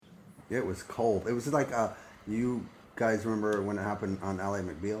It was cold. It was like you guys remember when it happened on Ally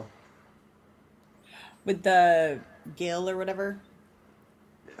McBeal? With the Gil or whatever?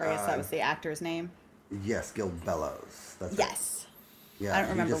 Or I guess that was the actor's name. Yes, Gil Bellows. That's yes. Right. Yeah, I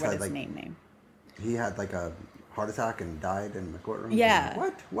don't remember what his name. He had like a heart attack and died in the courtroom. Yeah.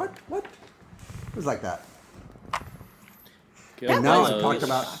 What? It was like that. That and now was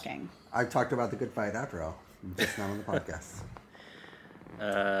I've talked about the good fight after all, just now on the podcast.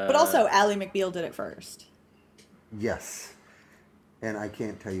 But also, Ally McBeal did it first. Yes. And I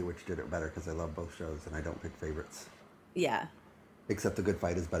can't tell you which did it better because I love both shows and I don't pick favorites. Yeah. Except the good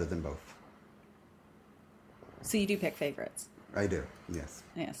fight is better than both. So you do pick favorites? I do, yes.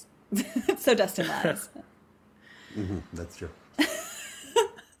 Yes. So Dustin lies. That's true.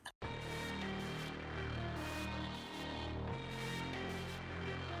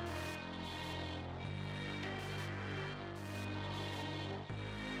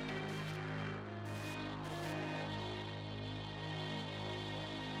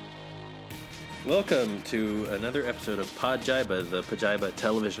 Welcome to another episode of Podjiba, the Pajiba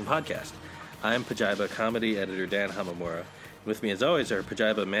television podcast. I'm Pajiba comedy editor Dan Hamamura. With me, as always, are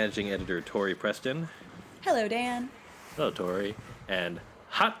Pajiba managing editor Tori Preston. Hello, Dan. Hello, Tori. And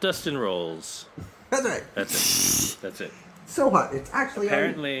Hot Dustin Rolls. That's right. That's it. So hot. It's actually...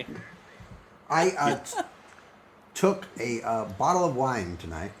 Apparently... I took a bottle of wine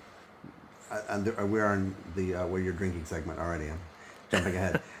tonight. We're on the where you're drinking segment already. I'm jumping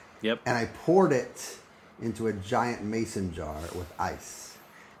ahead. Yep. And I poured it into a giant mason jar with ice.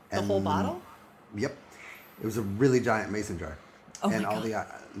 The whole bottle? Yep. It was a really giant mason jar. Oh and my all God.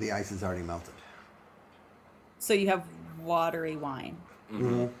 the ice is already melted. So you have watery wine.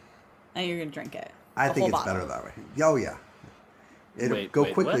 Mm-hmm. And you're going to drink it. I think it's bottle. better that way. Oh, yeah. It'll go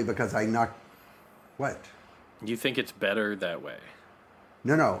quickly what? because I knocked... What? You think it's better that way?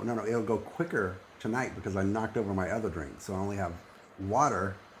 No. It'll go quicker tonight because I knocked over my other drink. So I only have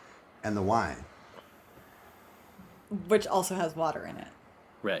water and the wine. Which also has water in it.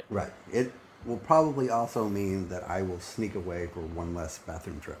 Right. Right. It will probably also mean that I will sneak away for one less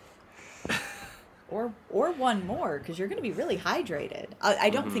bathroom trip. Or one more, because you're going to be really hydrated.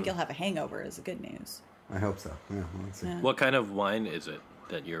 I don't think you'll have a hangover is the good news. I hope so. Yeah, let's see. Yeah. What kind of wine is it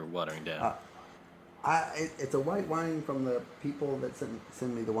that you're watering down? It's a white wine from the people that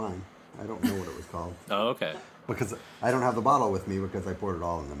send me the wine. I don't know what it was called. Oh, okay. Because I don't have the bottle with me because I poured it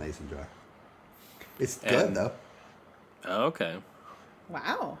all in the mason jar. It's good, though. Oh, okay.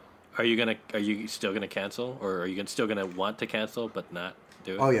 Wow. Are you still gonna cancel, or are you still gonna want to cancel but not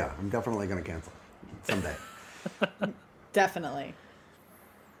do it? Oh, yeah. I'm definitely going to cancel. Someday. Definitely.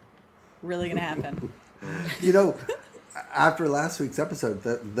 Really going to happen. You know, after last week's episode,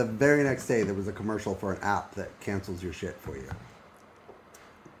 the very next day, there was a commercial for an app that cancels your shit for you.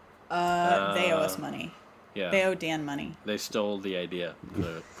 They owe us money. Yeah. They owe Dan money. They stole the idea,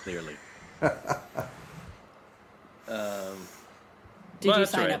 clearly. Did you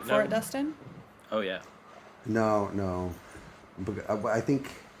sign up for it, Dustin? Oh, yeah. No. I think,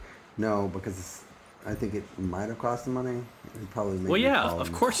 because I think it might have cost them money. It probably made Well, me yeah, call of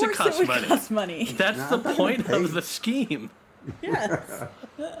them. course Of it course costs money. cost money. That's the point of the scheme. Yes.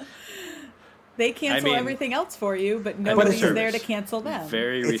 They cancel everything else for you, but nobody's service. there to cancel them.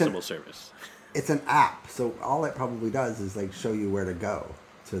 Very reasonable service. It's an app, so all it probably does is like show you where to go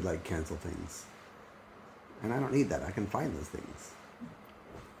to like cancel things. And I don't need that. I can find those things.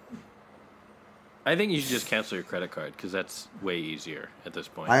 I think you should just cancel your credit card because that's way easier at this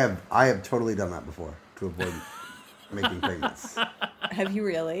point. I have totally done that before to avoid making payments. Have you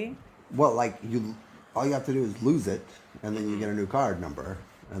really? Well, like all you have to do is lose it, and then you get a new card number,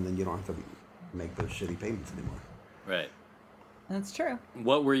 and then you don't have to make those shitty payments anymore. Right. That's true.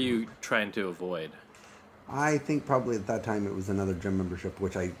 What were you trying to avoid? I think probably at that time it was another gym membership,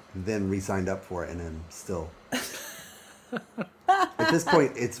 which I then re-signed up for, and am still. At this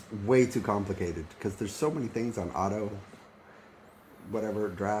point, it's way too complicated because there's so many things on auto, whatever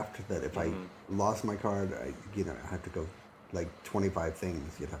draft that if I lost my card, I have to go like 25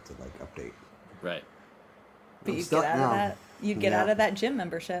 things you'd have to like update. Right. But you'd get out of that. You'd get out of that gym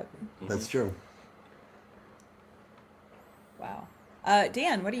membership. That's true. Wow.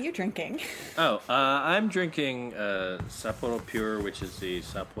 Dan, what are you drinking? I'm drinking Sapporo Pure, which is the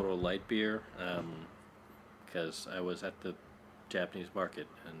Sapporo light beer, because I was at the Japanese market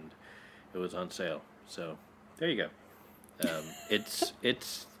and it was on sale. So there you go. It's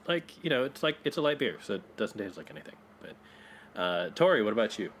like it's a light beer, so it doesn't taste like anything. But Tori, what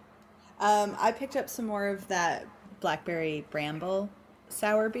about you? I picked up some more of that blackberry bramble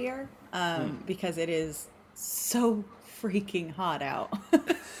sour beer because it is so freaking hot out.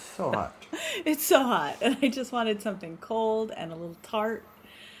 so hot. It's so hot, and I just wanted something cold and a little tart.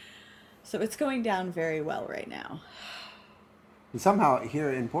 So it's going down very well right now. And somehow here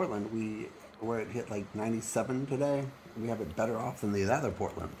in Portland, where it hit like 97 today, we have it better off than the other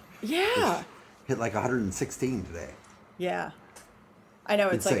Portland. Yeah. Which hit like 116 today. Yeah. I know,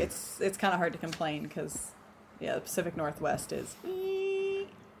 it's Insane. like, it's kind of hard to complain because, yeah, the Pacific Northwest is...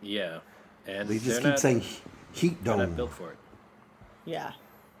 Yeah. And They just keep saying heat dome. They're not built for it. Yeah.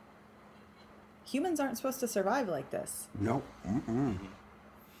 Humans aren't supposed to survive like this. No. Mm-mm.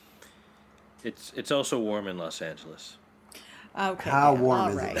 It's also warm in Los Angeles. Okay. How yeah, warm all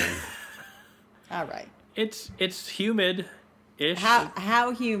is right. it then? Uh, All right. It's humid-ish.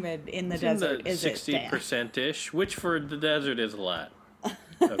 How humid in the desert is it, Dan? 60%-ish, which for the desert is a lot.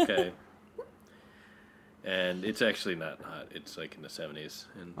 Okay. And it's actually not hot. It's like in the 70s.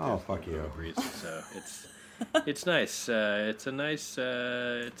 And Oh, fuck you. no breeze, so it's nice. It's a nice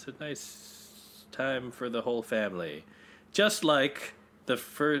time for the whole family. Just like the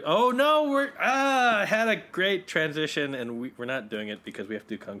first. Oh no, I had a great transition, and we're not doing it because we have to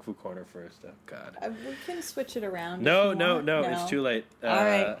do Kung Fu Corner first. Oh God. We can switch it around. No, if you want. it's too late. All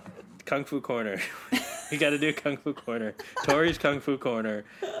right. Kung Fu Corner. You got to do Kung Fu Corner. Tori's Kung Fu Corner.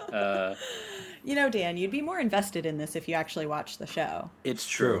 You know, Dan, you'd be more invested in this if you actually watched the show. It's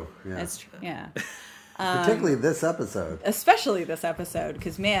true. Yeah. It's true. Yeah. Particularly this episode. Especially this episode,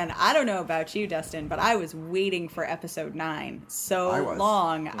 because, man, I don't know about you, Dustin, but I was waiting for episode 9 so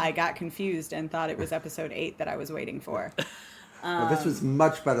long I got confused and thought it was episode 8 that I was waiting for. Well, this was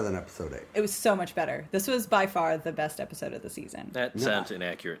much better than episode 8. It was so much better. This was by far the best episode of the season. That sounds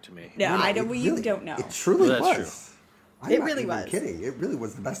inaccurate to me. No, I don't. It You really- don't know. It truly Well, that's was. true. I'm It not really even was. kidding. It really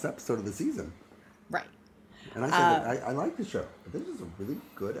was the best episode of the season. Right. And I said that I like the show. But this is a really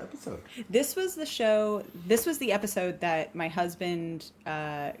good episode. This was the show. This was the episode that my husband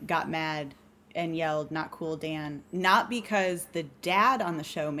got mad and yelled, "Not cool, Dan!" Not because the dad on the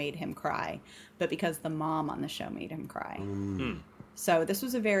show made him cry, but because the mom on the show made him cry. So this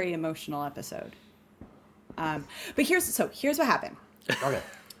was a very emotional episode. But here's what happened. Okay.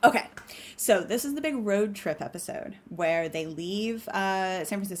 Okay, so this is the big road trip episode where they leave San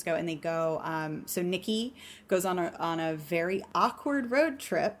Francisco and they go. So Nikki goes on a very awkward road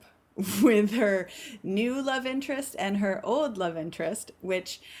trip with her new love interest and her old love interest,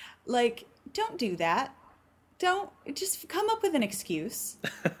 which, like, don't do that. Don't just come up with an excuse.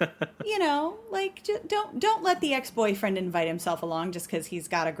 You know, like, don't let the ex-boyfriend invite himself along just because he's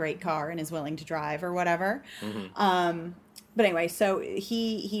got a great car and is willing to drive or whatever. But anyway, so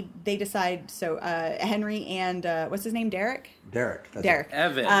they decide. So Henry and what's his name? Derek. That's Derek.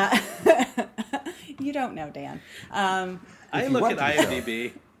 Evan. You don't know, Dan. I look at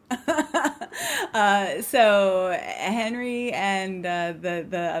IMDb. So Henry and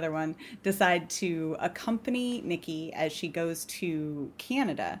the other one decide to accompany Nikki as she goes to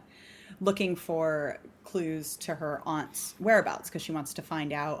Canada, looking for clues to her aunt's whereabouts because she wants to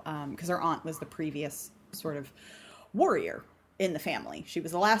find out. Because her aunt was the previous sort of warrior in the family. She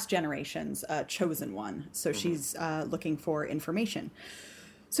was the last generation's chosen one. So she's looking for information.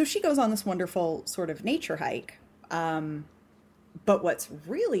 So she goes on this wonderful sort of nature hike. But what's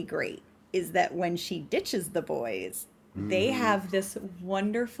really great is that when she ditches the boys, they have this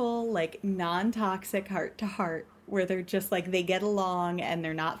wonderful, like, non-toxic heart-to-heart where they're just, like, they get along and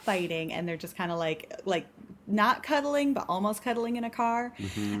they're not fighting and they're just kind of like not cuddling, but almost cuddling in a car.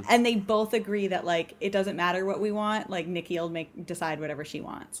 And they both agree that, like, it doesn't matter what we want. Like, Nikki will decide whatever she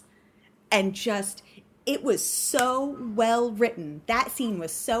wants. And just, it was so well written. That scene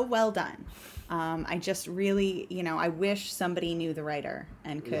was so well done. I just really, I wish somebody knew the writer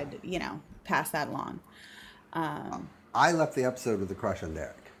and could, pass that along. I left the episode with a crush on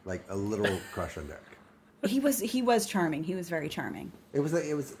Derek, like a little crush on Derek. He was charming. He was very charming. It was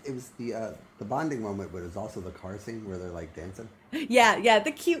the bonding moment, but it was also the car scene where they're like dancing. Yeah,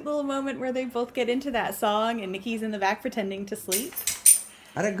 the cute little moment where they both get into that song and Nikki's in the back pretending to sleep.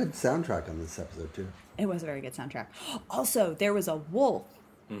 I had a good soundtrack on this episode too. It was a very good soundtrack. Also, there was a wolf.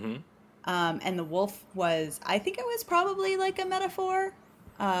 And the wolf was, I think it was probably like a metaphor,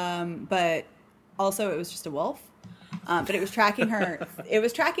 but also it was just a wolf. But it was tracking her. It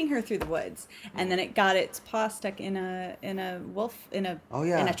was tracking her through the woods, and then it got its paw stuck in a wolf in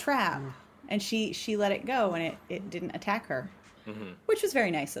a trap, and she let it go, and it didn't attack her, which was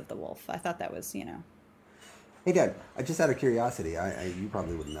very nice of the wolf. I thought that was Hey, Dad, I just out of curiosity, you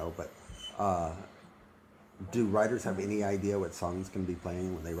probably wouldn't know, but do writers have any idea what songs can be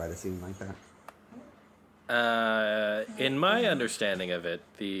playing when they write a scene like that? In my understanding of it,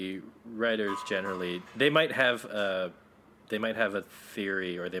 the writers generally, they might have they might have a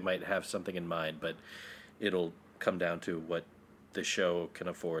theory or they might have something in mind, but it'll come down to what the show can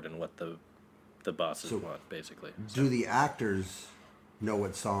afford and what the bosses want, basically. Do the actors know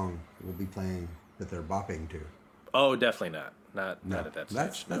what song we'll be playing that they're bopping to? Oh, definitely not. Not at that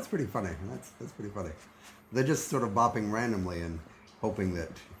stage. That's pretty funny. That's pretty funny. They're just sort of bopping randomly and hoping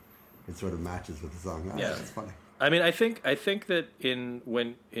that it sort of matches with the song. Oh, yeah, that's funny. I mean, I think that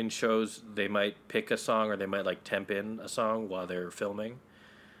in shows they might pick a song or they might like temp in a song while they're filming,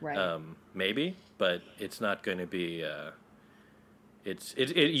 right? Maybe, but it's not going to be.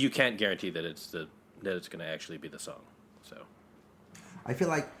 You can't guarantee that it's going to actually be the song. So, I feel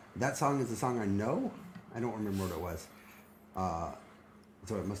like that song is a song I know. I don't remember what it was,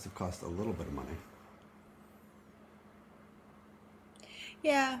 so it must have cost a little bit of money.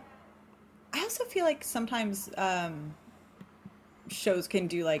 Yeah. I also feel like sometimes shows can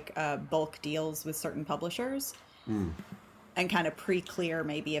do like bulk deals with certain publishers and kind of pre-clear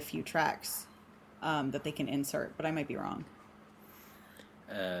maybe a few tracks that they can insert, but I might be wrong.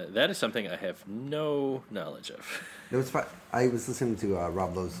 That is something I have no knowledge of. It was fun. I was listening to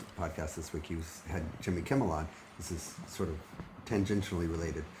Rob Lowe's podcast this week. Had Jimmy Kimmel on. This is sort of tangentially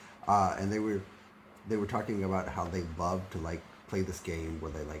related, and they were talking about how they love to like play this game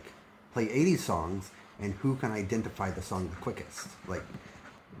where they like play 80s songs and who can identify the song the quickest. Like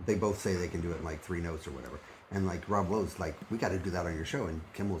they both say they can do it in like 3 notes or whatever. And like Rob Lowe's like, we got to do that on your show, and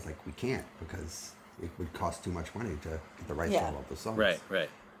Kimmel's like, we can't because it would cost too much money to get the rights to all of those songs. Right.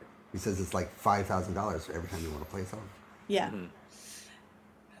 He says it's like $5,000 every time you want to play a song. Yeah. Mm-hmm.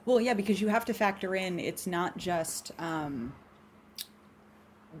 Well, yeah, because you have to factor in, it's not just,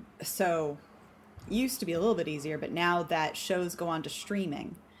 so used to be a little bit easier, but now that shows go on to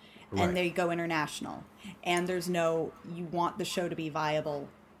streaming and they go international, and you want the show to be viable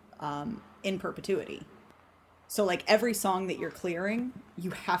in perpetuity. So like every song that you're clearing,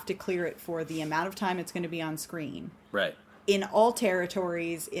 you have to clear it for the amount of time it's going to be on screen. Right. In all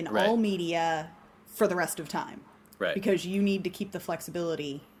territories, in all media, for the rest of time. Right. Because you need to keep the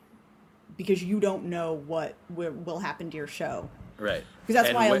flexibility, because you don't know what will happen to your show. Right. Because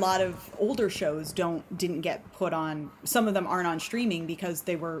that's why a lot of older shows didn't get put on. Some of them aren't on streaming because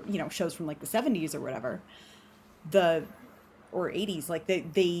they were, shows from like the 70s or whatever. Or 80s, like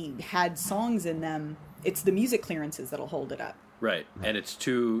they had songs in them. It's the music clearances that'll hold it up. Right. And it's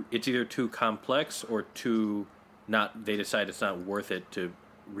either too complex or too not, they decide it's not worth it to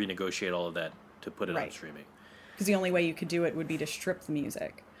renegotiate all of that to put it on streaming. Because the only way you could do it would be to strip the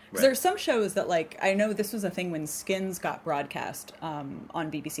music. Because there are some shows that, like, I know this was a thing when Skins got broadcast on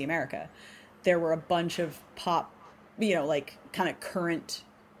BBC America. There were a bunch of pop, like kind of current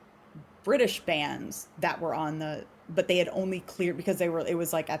British bands that were on but they had only cleared because it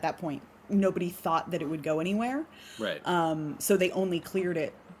was like at that point, nobody thought that it would go anywhere. Right. So they only cleared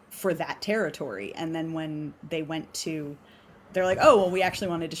it for that territory. And then when they went to, they're like, oh, well, we actually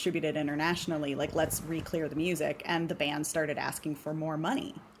want to distribute it internationally. Like, let's re-clear the music. And the band started asking for more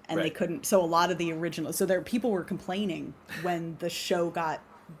money. And they couldn't. So a lot of the original, people were complaining when the show got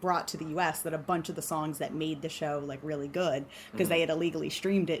brought to the US that a bunch of the songs that made the show like really good, because they had illegally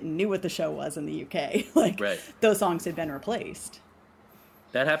streamed it and knew what the show was in the UK. Those songs had been replaced.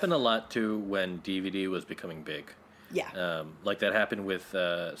 That happened a lot too when DVD was becoming big. Yeah. Like that happened with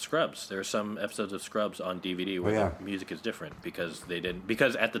Scrubs. There are some episodes of Scrubs on DVD where the music is different because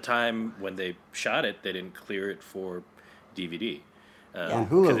because at the time when they shot it, they didn't clear it for DVD.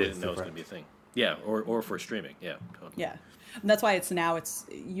 Because they didn't know it was going to be a thing. Yeah, or for streaming. Yeah, totally. Yeah. And that's why it's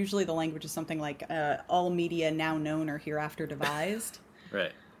usually the language is something like all media now known or hereafter devised.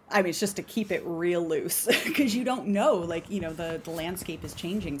 Right. I mean, it's just to keep it real loose because you don't know, like, the landscape is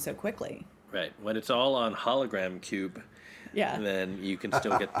changing so quickly. Right. When it's all on hologram cube, then you can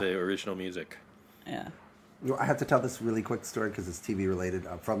still get the original music. Yeah. I have to tell this really quick story because it's TV related.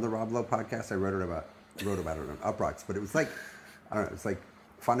 From the Rob Lowe podcast, I wrote about it on Uprocks, but it was like, I don't know, it's like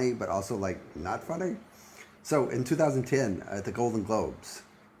funny, but also like not funny. So in 2010 at the Golden Globes,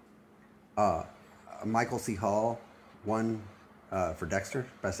 Michael C. Hall won for Dexter,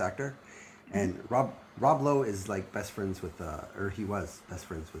 Best Actor, and Rob Lowe is like best friends with, or he was best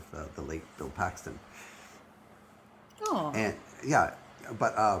friends with the late Bill Paxton. Oh. And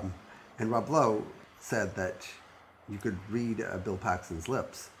and Rob Lowe said that you could read Bill Paxton's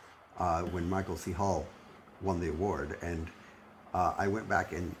lips when Michael C. Hall won the award, and I went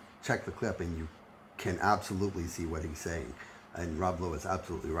back and checked the clip, and you can absolutely see what he's saying. And Rob Lowe is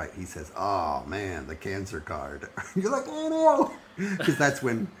absolutely right. He says, "Oh man, the cancer card." You're like, "Oh no," because that's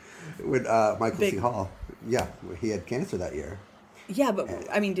when Michael C. Hall, he had cancer that year. Yeah, but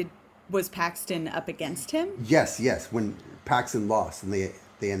I mean, Was Paxton up against him? Yes. When Paxton lost and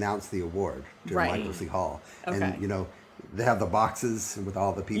they announced the award to Michael C. Hall. Okay. And, you know, they have the boxes with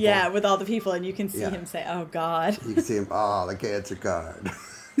all the people. Yeah, with all the people, and you can see him say, "Oh God." You can see him. Oh, the cancer card.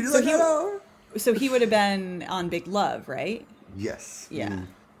 He's So like, hello. So he would have been on Big Love, right? Yes. Yeah. Mm.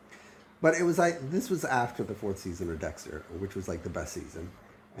 But it was like, this was after the 4th season of Dexter, which was like the best season.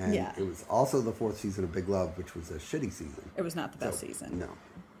 And it was also the 4th season of Big Love, which was a shitty season. It was not the best season.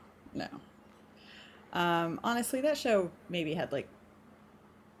 No. Honestly, that show maybe had like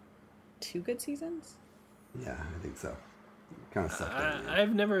 2 good seasons. Yeah, I think so. Kind of sucked.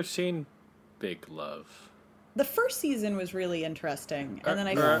 I've never seen Big Love. The first season was really interesting, and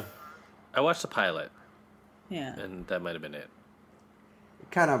then I watched the pilot, yeah, Mm-hmm. and that might have been it.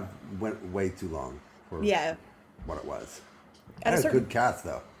 It kind of went way too long for what it was. It had a good cast,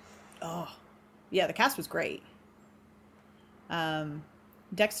 though. Oh, yeah, the cast was great.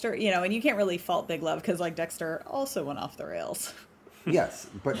 Dexter, you know, and you can't really fault Big Love because, like, Dexter also went off the rails. Yes,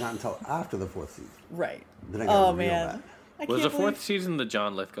 but not until after the 4th season. Right. Then I got real man. bad. Was the 4th season the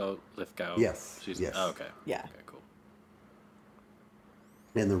John Lithgow Yes. season? Yes. Oh, okay. Yeah. Okay, cool.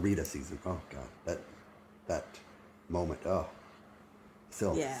 And the Rita season. Oh, God. That moment. Oh.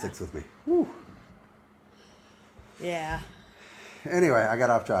 Still sticks with me. Whew. Yeah. Anyway, I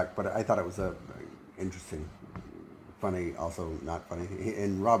got off track, but I thought it was a interesting, funny, also not funny.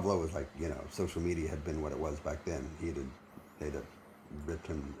 And Rob Lowe was like, you know, if social media had been what it was back then, they'd have ripped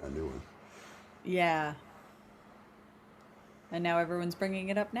him a new one. Yeah. And now everyone's bringing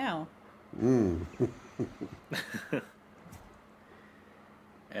it up now. And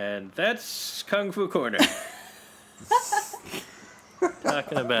that's Kung Fu Corner.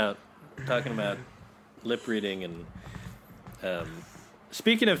 talking about lip reading and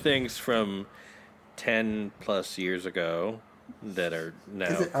speaking of things from 10 plus years ago that are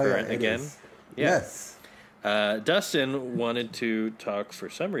now current again. Yeah. Yes. Dustin wanted to talk for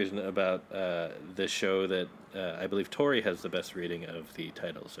some reason about the show that I believe Tori has the best reading of the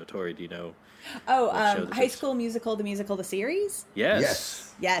title. So Tori, do you know? High School Musical, the series?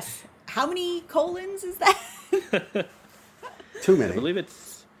 Yes. Yes. How many colons is that? Too many. I believe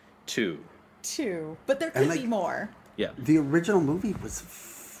it's 2. 2. But there could be more. Yeah. The original movie was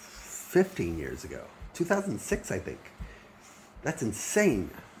 15 years ago. 2006, I think. That's insane.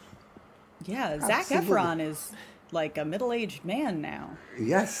 Yeah, Zac Efron is like a middle-aged man now.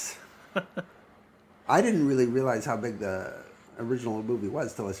 Yes. I didn't really realize how big the original movie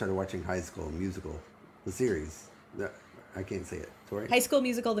was till I started watching High School Musical, the series. I can't say it. Sorry. High School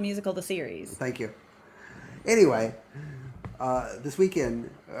Musical, the series. Thank you. Anyway, this weekend,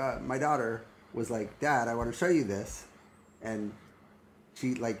 my daughter was like, "Dad, I want to show you this," and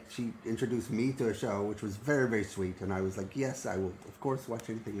she introduced me to a show, which was very, very sweet, and I was like, "Yes, I will, of course, watch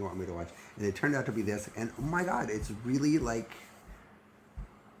anything you want me to watch." And it turned out to be this, and oh my God, it's really like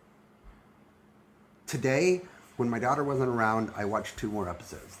today. When my daughter wasn't around, I watched 2 more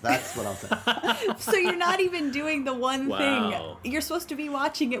episodes. That's what I'll say. So you're not even doing the one Wow. thing. You're supposed to be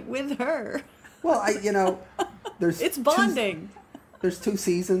watching it with her. Well, there's It's bonding. There's 2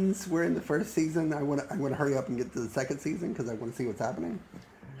 seasons. We're in the first season. I want to hurry up and get to the second season because I want to see what's happening.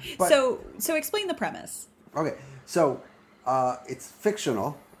 But, so explain the premise. Okay, so it's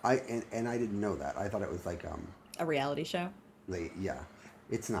fictional. I didn't know that. I thought it was like A reality show? yeah,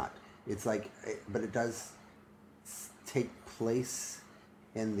 it's not. It's like, but it does take place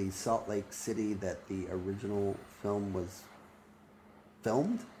in the Salt Lake City that the original film was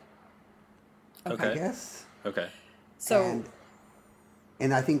filmed. Okay. I guess. Okay. So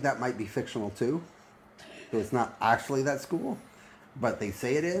and I think that might be fictional too. So it's not actually that school, but they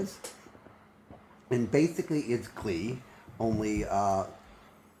say it is. And basically it's Glee, only so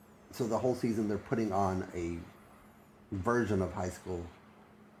the whole season they're putting on a version of High School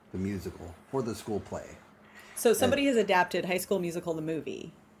the Musical for the school play. So somebody has adapted High School Musical, the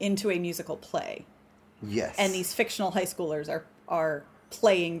movie, into a musical play. Yes. And these fictional high schoolers are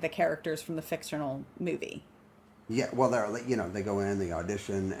playing the characters from the fictional movie. Yeah, well, they're like, they go in, they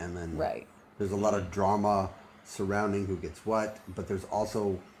audition, and then Right. there's a lot of drama surrounding who gets what, but there's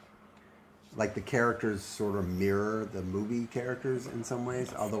also, like, the characters sort of mirror the movie characters in some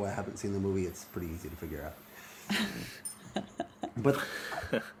ways. Although I haven't seen the movie, it's pretty easy to figure out. But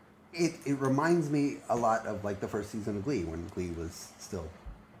it reminds me a lot of, like, the first season of Glee, when Glee was still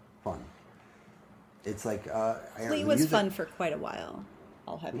fun. It's like... Glee was fun for quite a while,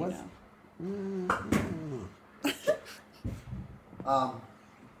 I'll have you know.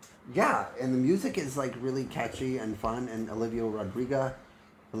 Yeah, and the music is like really catchy and fun, and Olivia Rodrigo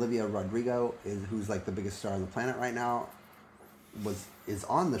is who's like the biggest star on the planet right now. is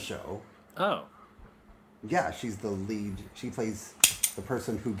on the show. Oh. Yeah, she's the lead. She plays the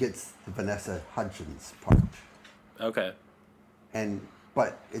person who gets the Vanessa Hudgens part. Okay.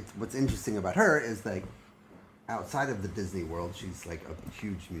 But what's interesting about her is that outside of the Disney world, she's like a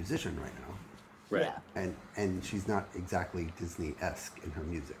huge musician right now. Right. Yeah. And she's not exactly Disney-esque in her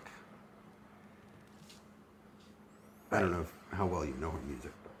music. I don't know how well you know her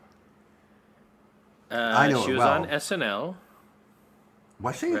music. I know she it was well. on SNL.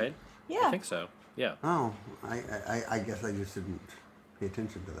 Was she? Right? Yeah. I think so. Yeah. Oh, I guess I just didn't pay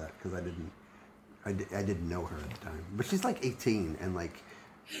attention to that because I didn't know her at the time. But she's like 18 and like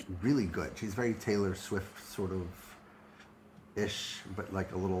really good. She's very Taylor Swift sort of ish, but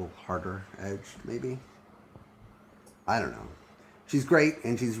like a little harder edged maybe. I don't know. She's great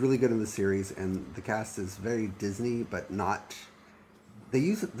and she's really good in the series, and the cast is very Disney, but not.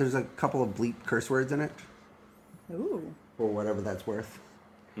 There's a couple of bleep curse words in it. Ooh. For whatever that's worth.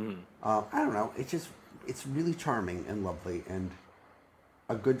 I don't know. It's really charming and lovely and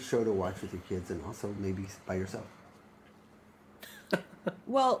a good show to watch with your kids and also maybe by yourself.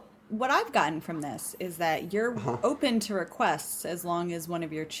 Well, what I've gotten from this is that you're open to requests as long as one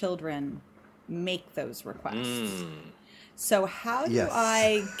of your children make those requests. So how do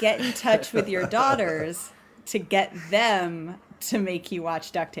I get in touch with your daughters to get them to make you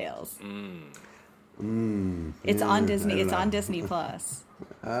watch DuckTales? It's on Disney. It's on Disney Plus.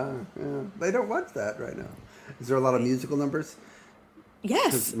 Yeah. They don't watch that right now. Is there a lot of musical numbers?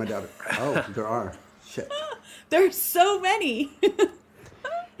 Yes. My daughter. Oh, there are. Shit. There's so many.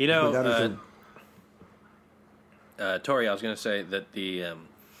 You know, Tori, I was going to say that the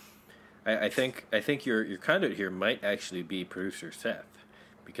I think your conduit here might actually be producer Seth,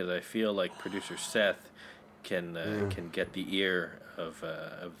 because I feel like producer Seth can get the ear of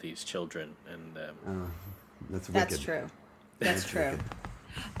these children, and That's wicked. That's true. That's true.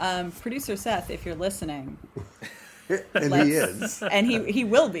 Producer Seth, if you're listening, and he is, and he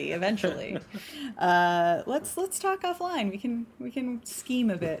will be eventually. Let's talk offline. We can scheme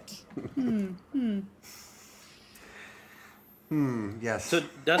a bit. Yes. So,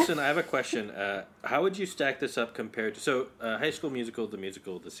 Dustin, I have a question. How would you stack this up compared to... High School Musical,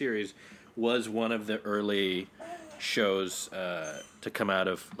 the series, was one of the early shows to come out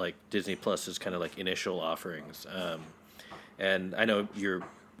of like Disney Plus's kind of like initial offerings. And I know you're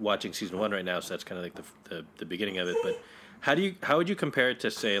watching season 1 right now, so that's kind of like the beginning of it. But how would you compare it to,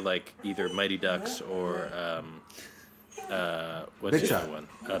 say, like either Mighty Ducks or what's Big the Shot. other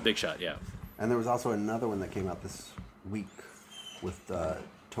one? Big Shot, yeah. And there was also another one that came out this week with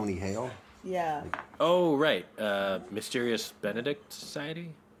Tony Hale. Yeah. Oh, right. Mysterious Benedict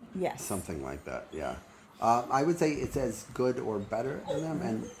Society? Yes. Something like that, yeah. I would say it's as good or better than them,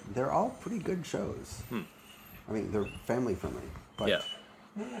 and they're all pretty good shows. I mean, they're family friendly. But Yeah.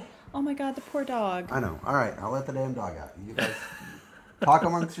 Oh my God, the poor dog. I know. All right, I'll let the damn dog out. You guys talk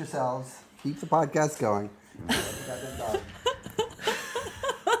amongst yourselves. Keep the podcast going. Let the goddamn dog.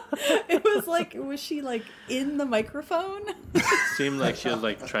 It was like, was she like in the microphone? Seemed like she was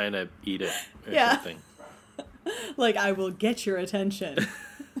like trying to eat it or Yeah. something. Like, I will get your attention.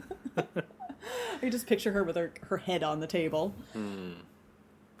 I just picture her with her head on the table.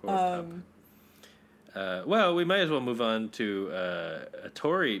 Poor pup. Well, we might as well move on to a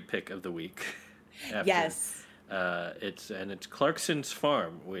Tory pick of the week. After. Yes. It's Clarkson's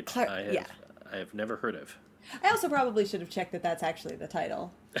Farm, which I have never heard of. I also probably should have checked that that's actually the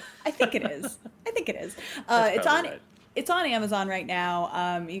title. I think it is. It's That's on. right. It's on Amazon right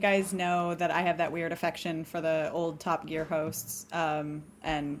now. You guys know that I have that weird affection for the old Top Gear hosts. And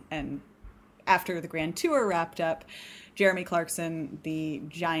after the Grand Tour wrapped up, Jeremy Clarkson, the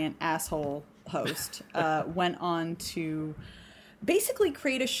giant asshole host, went on to basically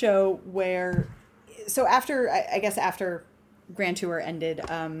create a show where, so after, I guess after Grand Tour ended,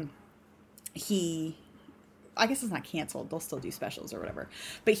 I guess it's not canceled. They'll still do specials or whatever.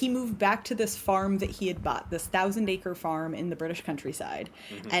 But he moved back to this farm that he had bought, this 1,000-acre farm in the British countryside.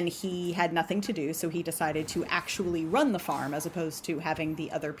 And he had nothing to do, so he decided to actually run the farm as opposed to having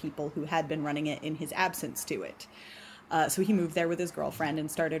the other people who had been running it in his absence do it. So he moved there with his girlfriend and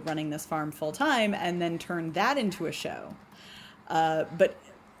started running this farm full time, and then turned that into a show. But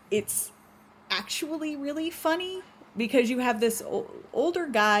it's actually really funny because you have this older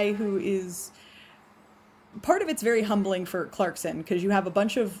guy who is... Part of it's very humbling for Clarkson because you have a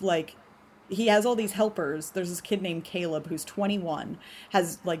bunch of, like, he has all these helpers. There's this kid named Caleb who's 21,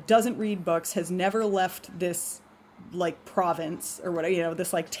 doesn't read books, has never left this, like, province or whatever,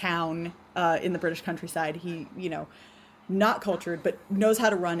 this, like, town in the British countryside. He, not cultured, but knows how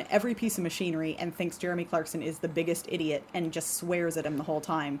to run every piece of machinery and thinks Jeremy Clarkson is the biggest idiot and just swears at him the whole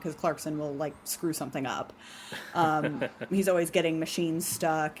time because Clarkson will like screw something up. He's always getting machines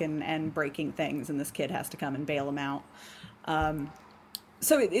stuck and breaking things, and this kid has to come and bail him out.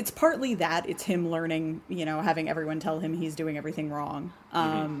 So it's partly that it's him learning, you know, having everyone tell him he's doing everything wrong.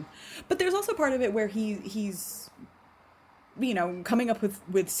 But there's also part of it where he's, you know, coming up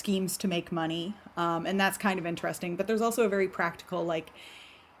with schemes to make money. And that's kind of interesting. But there's also a very practical, like,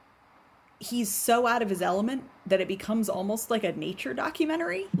 he's so out of his element that it becomes almost like a nature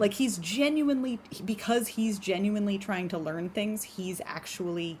documentary. Like, because he's genuinely trying to learn things,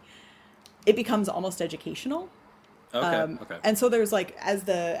 it becomes almost educational. Okay. And so there's like, as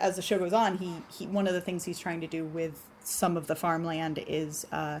the show goes on, he one of the things he's trying to do with some of the farmland is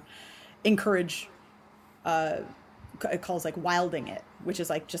encourage, it calls like wilding it, which is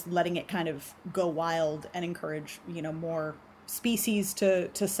like just letting it kind of go wild and encourage, you know, more species to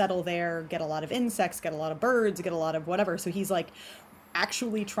settle there, get a lot of insects, get a lot of birds, get a lot of whatever. So he's like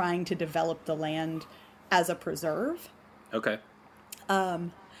actually trying to develop the land as a preserve. Okay.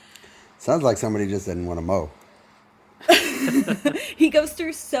 Sounds like somebody just didn't want to mow. He goes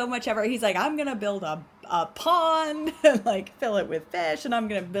through so much effort. He's like, I'm gonna build a pond and like fill it with fish, and I'm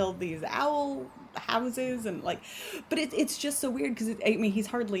gonna build these owl houses, and like, but it's just so weird because I mean, he's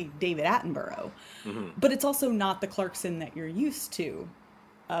hardly David Attenborough, but it's also not the Clarkson that you're used to.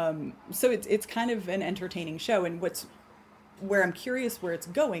 So it's kind of an entertaining show, and where I'm curious where it's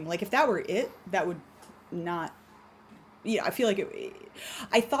going. Like, if that were it, that would not. Yeah, I feel like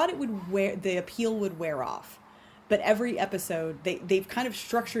I thought the appeal would wear off. But every episode, they've kind of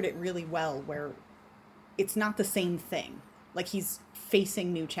structured it really well where it's not the same thing. Like, he's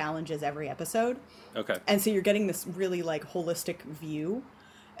facing new challenges every episode. Okay. And so you're getting this really, like, holistic view.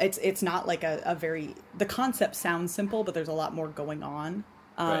 It's not like the concept sounds simple, but there's a lot more going on.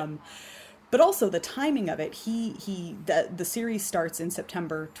 Right. But also the timing of it, the series starts in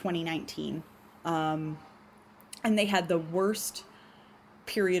September 2019. And they had the worst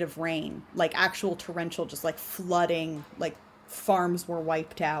period of rain, like actual torrential, just like flooding, like farms were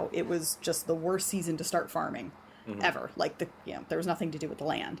wiped out. It was just the worst season to start farming ever. Like, there was nothing to do with the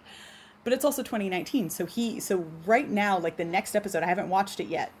land. But it's also 2019. So right now, like, the next episode, I haven't watched it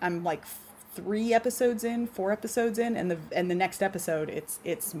yet. I'm like 4 episodes in, and the next episode,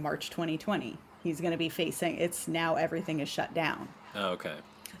 it's March 2020. He's going to be facing, it's now everything is shut down. Oh, okay.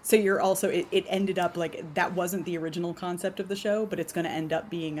 So you're also, it ended up like, that wasn't the original concept of the show, but it's going to end up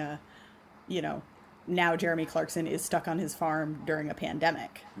being now Jeremy Clarkson is stuck on his farm during a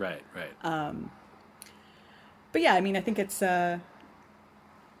pandemic. Right. But yeah, I mean, I think I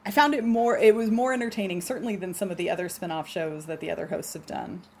found it was more entertaining, certainly, than some of the other spin-off shows that the other hosts have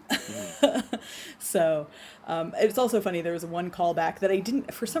done. So it's also funny, there was one callback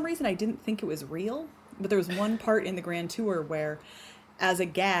that for some reason I didn't think it was real, but there was one part in the Grand Tour where, as a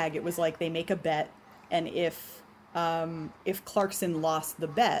gag, it was like they make a bet, and if Clarkson lost the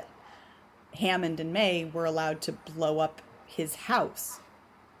bet, Hammond and May were allowed to blow up his house.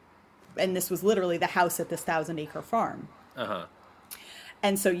 And this was literally the house at this 1,000-acre farm. Uh-huh.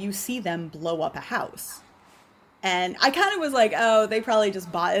 And so you see them blow up a house. And I kind of was like, oh, they probably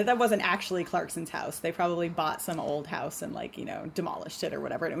just bought it. That wasn't actually Clarkson's house. They probably bought some old house and, like, you know, demolished it or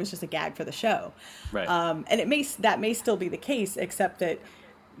whatever. And it was just a gag for the show. Right. And that may still be the case, except that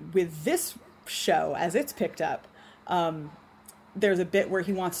with this show, as it's picked up, there's a bit where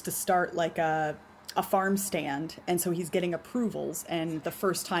he wants to start like a farm stand. And so he's getting approvals. And the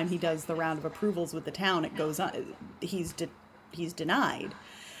first time he does the round of approvals with the town, it goes on. He's denied.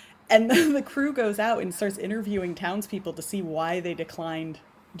 And then the crew goes out and starts interviewing townspeople to see why they declined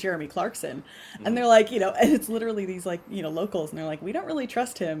Jeremy Clarkson. And they're like, you know, and it's literally these, like, you know, locals, and they're like, we don't really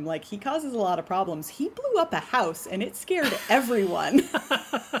trust him. Like, he causes a lot of problems. He blew up a house and it scared everyone.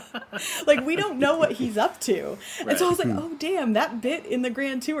 Like, we don't know what he's up to. Right. And so I was like, oh, damn, that bit in the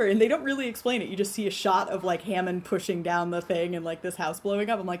Grand Tour. And they don't really explain it. You just see a shot of, like, Hammond pushing down the thing and, like, this house blowing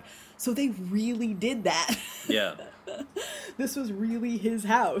up. I'm like, so they really did that. Yeah. This was really his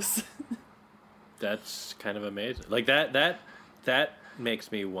house. That's kind of amazing. Like, that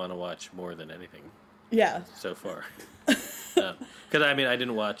makes me want to watch more than anything. Yeah. So far. Because, I mean, I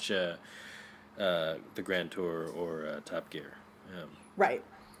didn't watch the Grand Tour or Top Gear. Right.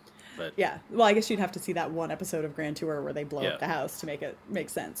 But yeah. Well, I guess you'd have to see that one episode of Grand Tour where they blow up the house to make it make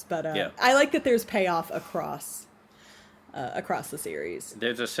sense. But I like that there's payoff across the series.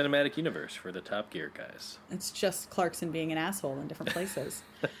 There's a cinematic universe for the Top Gear guys. It's just Clarkson being an asshole in different places.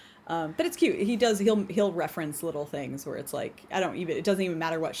 But it's cute. He'll reference little things where it's like, it doesn't even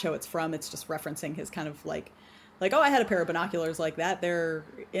matter what show it's from. It's just referencing his kind of like like, oh, I had a pair of binoculars like that. They're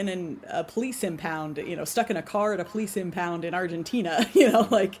in a police impound, stuck in a car at a police impound in Argentina.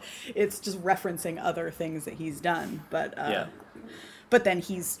 Like it's just referencing other things that he's done. But but then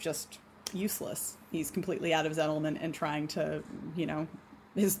he's just useless. He's completely out of his element and trying to,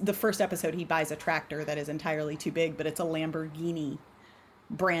 the first episode he buys a tractor that is entirely too big, but it's a Lamborghini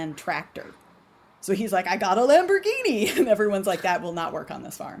brand tractor. So he's like, I got a Lamborghini. And everyone's like, that will not work on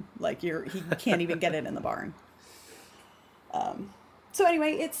this farm. Like he can't even get it in the barn. So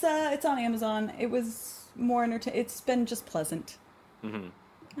anyway, it's on Amazon. It was more it's been just pleasant.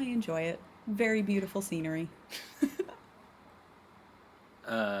 Mm-hmm. I enjoy it. Very beautiful scenery.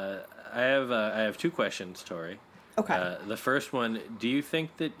 I have two questions, Tori. Okay. The first one, do you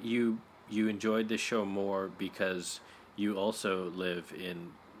think that you enjoyed this show more because you also live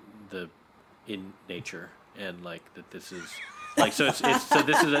in nature, and like that this is like so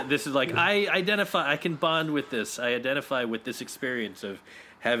this is like I can bond with this. I identify with this experience of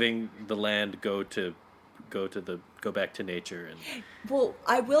having the land go back to nature. And well,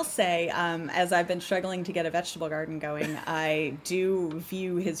 I will say, as I've been struggling to get a vegetable garden going, I do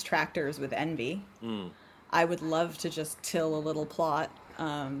view his tractors with envy. I would love to just till a little plot,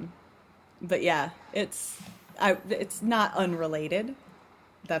 but yeah, it's not unrelated.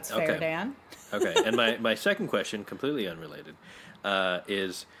 That's fair, okay. Dan. Okay, and my second question, completely unrelated,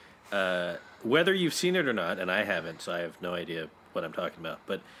 is whether you've seen it or not, and I haven't, so I have no idea what I'm talking about.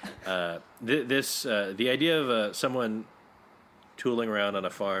 But the idea of someone tooling around on a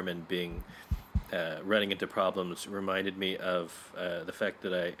farm and being running into problems reminded me of the fact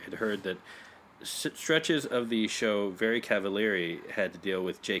that I had heard that stretches of the show Very Cavalieri had to deal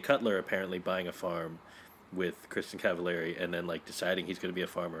with Jay Cutler apparently buying a farm with Kristen Cavallari and then like deciding he's going to be a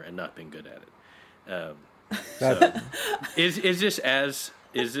farmer and not being good at it. So is this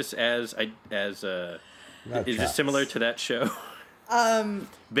similar to that show?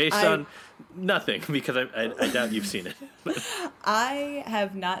 Based on nothing, because I doubt you've seen it. I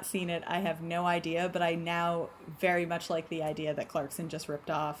have not seen it. I have no idea, but I now very much like the idea that Clarkson just ripped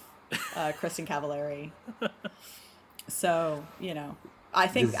off Kristen Cavallari. So, I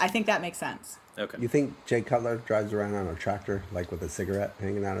think that makes sense. Okay. You think Jay Cutler drives around on a tractor, like with a cigarette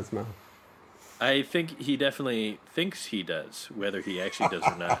hanging out his mouth? I think he definitely thinks he does, whether he actually does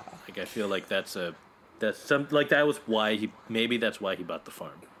or not. Like I feel like that's why he bought the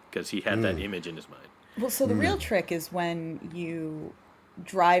farm, because he had that image in his mind. Well, so the real trick is when you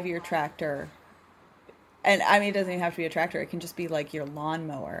drive your tractor, and I mean it doesn't even have to be a tractor; it can just be like your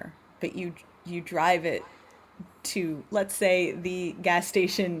lawnmower, but you drive it to, let's say, the gas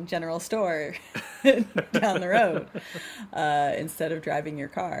station general store down the road instead of driving your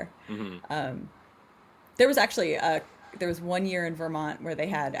car. Mm-hmm. There was actually there was 1 year in Vermont where they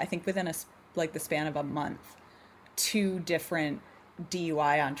had, I think within the span of a month, 2 different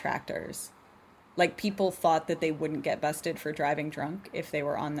DUI on tractors. Like people thought that they wouldn't get busted for driving drunk if they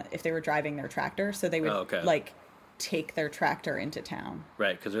were driving their tractor, so they would take their tractor into town.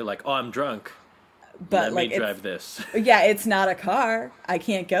 Right, because they're like, "Oh, I'm drunk. But Let me drive this." Yeah, it's not a car. I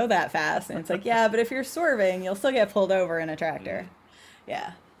can't go that fast. And it's like, yeah, but if you're swerving, you'll still get pulled over in a tractor.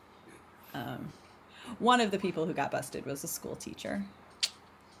 Yeah. One of the people who got busted was a school teacher,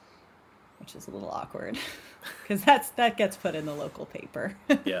 which is a little awkward because that gets put in the local paper.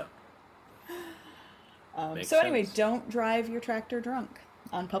 Yeah. So anyway, don't drive your tractor drunk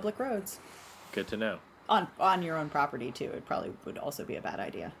on public roads. Good to know. On your own property too. It probably would also be a bad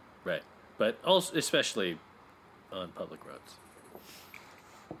idea. Right. But also, especially on public roads.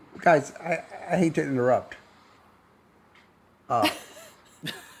 Guys, I hate to interrupt. I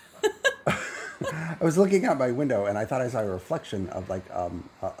was looking out my window and I thought I saw a reflection of like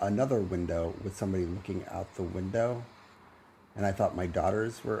another window with somebody looking out the window, and I thought my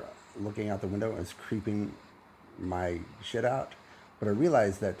daughters were looking out the window and was creeping my shit out, but I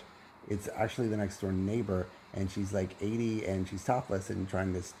realized that it's actually the next door neighbor. And she's like 80 and she's topless and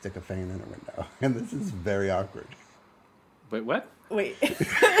trying to stick a fan in her window. And this is very awkward. Wait, what? Wait.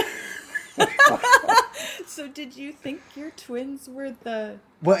 So did you think your twins were the...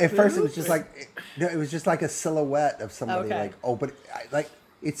 Well, at first it was just like a silhouette of somebody like open. Like,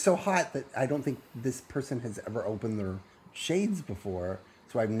 it's so hot that I don't think this person has ever opened their shades before.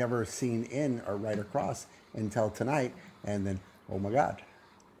 So I've never seen in or right across until tonight. And then, oh my God.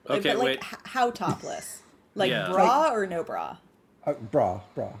 Okay, but wait. How topless? Like bra or no bra? Bra.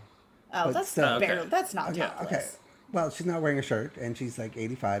 Oh, that's barely. That's not topless. Okay. Well, she's not wearing a shirt, and she's like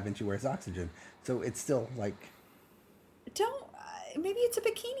 85, and she wears oxygen, so it's still like. Maybe it's a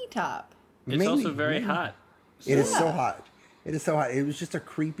bikini top. It's also very hot. It is so hot. It is so hot. It was just a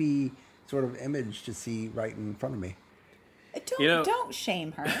creepy sort of image to see right in front of me. Don't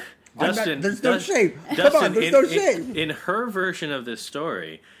shame her. Dustin, there's no shame. Dustin, Come on, there's no shame. In her version of this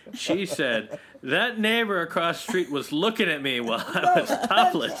story, she said, that neighbor across the street was looking at me while I was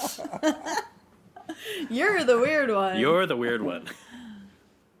topless. You're the weird one. You're the weird one.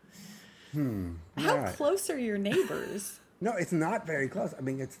 How close are your neighbors? No, it's not very close. I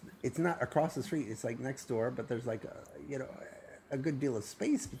mean, it's not across the street. It's like next door, but there's like a good deal of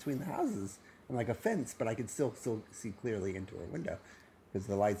space between the houses and like a fence. But I can still see clearly into her window because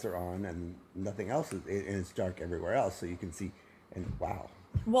the lights are on and nothing else is, and it's dark everywhere else, so you can see. And wow.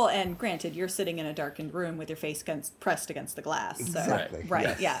 Well, and granted, you're sitting in a darkened room with your face pressed against the glass. Exactly. So, right.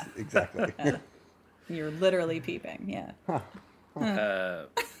 Yes, yeah. Exactly. You're literally peeping. Yeah.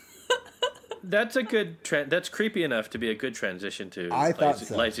 That's a good that's creepy enough to be a good transition to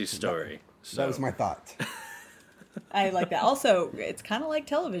Lisey's story. That was my thought. I like that. Also, it's kind of like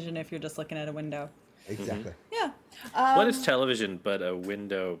television if you're just looking at a window. Exactly. Yeah. What is television but a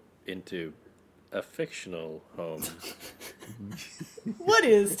window into a fictional home? What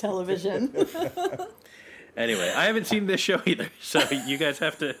is television? Anyway, I haven't seen this show either, so you guys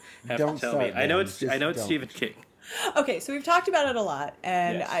have to tell me. I know it's Stephen King. Okay, so we've talked about it a lot,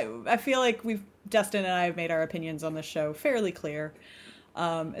 and Yes. I feel like Dustin and I have made our opinions on the show fairly clear.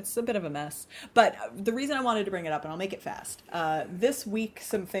 It's a bit of a mess, but the reason I wanted to bring it up, and I'll make it fast, this week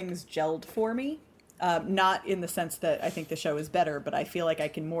some things gelled for me, not in the sense that I think the show is better, but I feel like I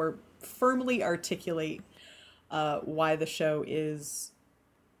can more firmly articulate why the show is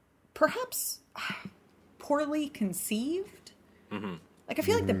perhaps poorly conceived. Mm-hmm. Like, I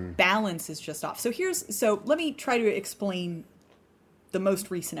feel like the balance is just off. So let me try to explain the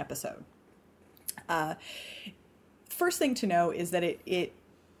most recent episode. First thing to know is that the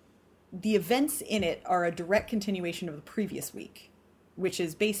events in it are a direct continuation of the previous week, which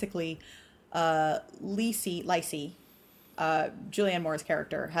is basically Lisey, Julianne Moore's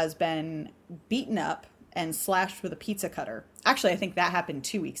character, has been beaten up and slashed with a pizza cutter. Actually, I think that happened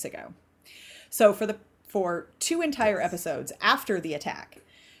 2 weeks ago. So for 2 entire episodes after the attack,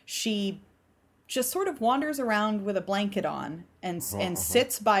 she just sort of wanders around with a blanket on and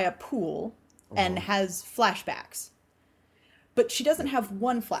sits by a pool and has flashbacks. But she doesn't have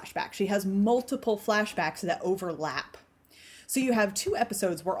one flashback. She has multiple flashbacks that overlap. So you have 2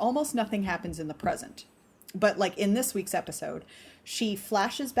 episodes where almost nothing happens in the present. But like in this week's episode, she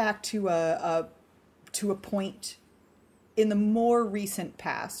flashes back to a point in the more recent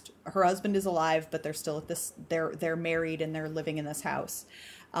past. Her husband is alive, but they're still at this. They're married and they're living in this house,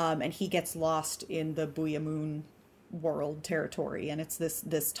 and he gets lost in the Booyah Moon world territory, and it's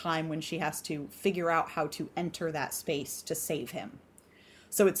this time when she has to figure out how to enter that space to save him.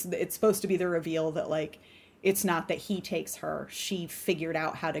 So it's supposed to be the reveal that like it's not that he takes her; she figured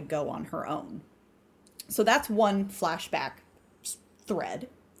out how to go on her own. So that's one flashback thread.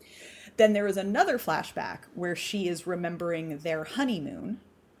 Then there is another flashback where she is remembering their honeymoon,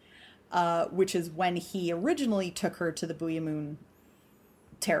 which is when he originally took her to the Booyah Moon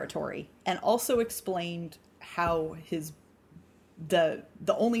territory, and also explained how the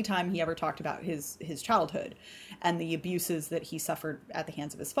only time he ever talked about his childhood and the abuses that he suffered at the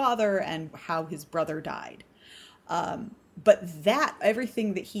hands of his father and how his brother died. But that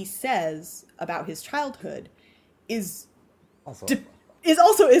everything that he says about his childhood is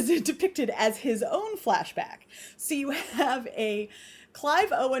Also, is depicted as his own flashback. So you have a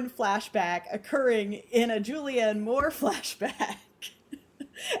Clive Owen flashback occurring in a Julianne Moore flashback.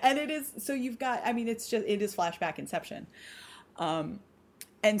 And it is, so you've got, I mean, it is flashback inception. And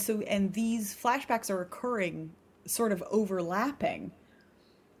these flashbacks are occurring sort of overlapping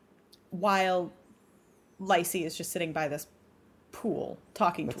while Lisey is just sitting by this pool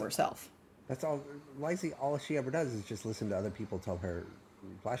talking to herself. that's all. Lisey, all she ever does is just listen to other people tell her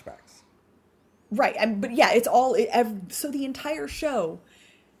flashbacks. Right. But yeah, it's all, so the entire show,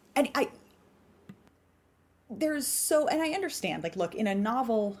 and I understand, like, look, in a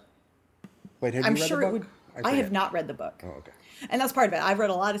novel, Wait, have I'm you read sure the it book? would, I have not read the book. Oh, okay. And that's part of it. I've read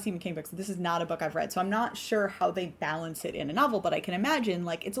a lot of Stephen King books. This is not a book I've read, so I'm not sure how they balance it in a novel, but I can imagine,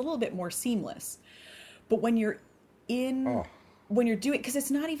 like, it's a little bit more seamless. But when you're doing, because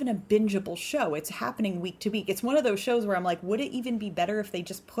it's not even a bingeable show, it's happening week to week. It's one of those shows where I'm like, would it even be better if they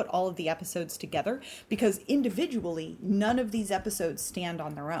just put all of the episodes together? Because individually, none of these episodes stand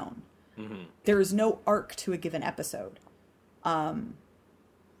on their own. Mm-hmm. There is no arc to a given episode. It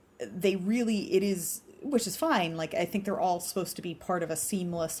is, which is fine. Like, I think they're all supposed to be part of a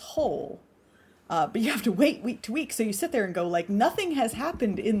seamless whole. But you have to wait week to week. So you sit there and go, like, nothing has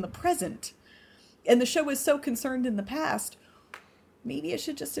happened in the present. And the show is so concerned in the past. maybe it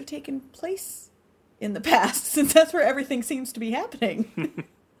should just have taken place in the past, since that's where everything seems to be happening.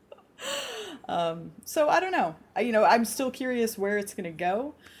 So I don't know. I'm still curious where it's going to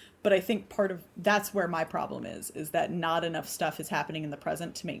go, but I think that's where my problem is that not enough stuff is happening in the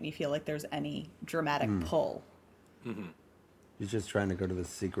present to make me feel like there's any dramatic pull. Mm-hmm. She's just trying to go to the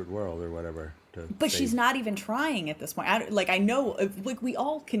secret world or whatever. But she's not even trying at this point. I know, we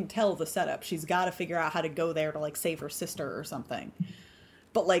all can tell the setup. She's got to figure out how to go there to, like, save her sister or something.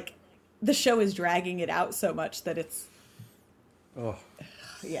 But, like, the show is dragging it out so much that it's... Oh.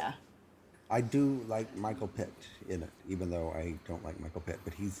 Yeah. I do like Michael Pitt in it, even though I don't like Michael Pitt,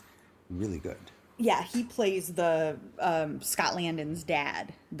 but he's really good. Yeah, he plays the Scott Landon's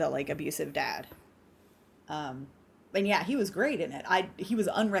dad, the, like, abusive dad. And yeah, he was great in it. He was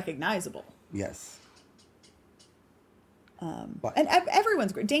unrecognizable. Yes. And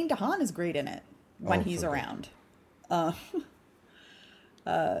everyone's great. Dane DeHaan is great in it when he's around.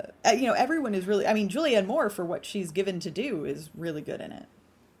 Everyone is really... I mean, Julianne Moore, for what she's given to do, is really good in it.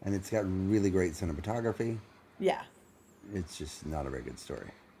 And it's got really great cinematography. Yeah. It's just not a very good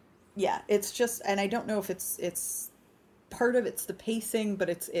story. Yeah, it's just... And I don't know if it's part of it's the pacing, but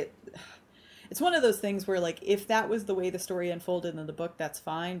it's one of those things where, like, if that was the way the story unfolded in the book, that's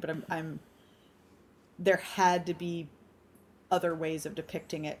fine. But there had to be other ways of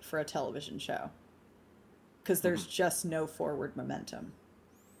depicting it for a television show, because there's just no forward momentum.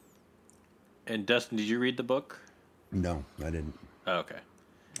 And Dustin, did you read the book? No, I didn't. Oh, okay.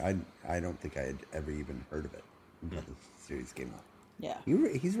 I don't think I had ever even heard of it until the series came out. Yeah.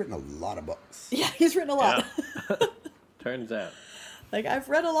 He's written a lot of books. Yeah, he's written a lot. Yeah. Turns out. Like, I've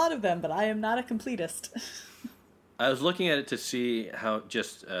read a lot of them, but I am not a completist. I was looking at it to see how,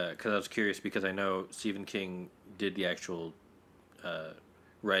 just because I was curious, because I know Stephen King did the actual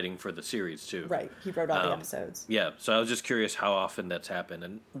writing for the series too. Right, he wrote all the episodes. Yeah, so I was just curious how often that's happened.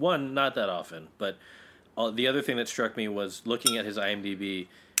 And one, not that often, but the other thing that struck me was looking at his IMDb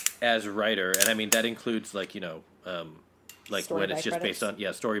as writer, and I mean that includes, like, like Story when by it's just credits? based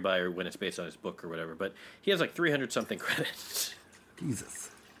on story by, or when it's based on his book or whatever. But he has like 300 something credits. Jesus.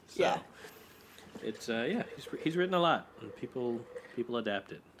 So, Yeah. It's he's written a lot, and people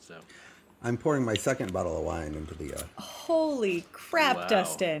adapt it. So I'm pouring my second bottle of wine into the... Holy crap, Wow.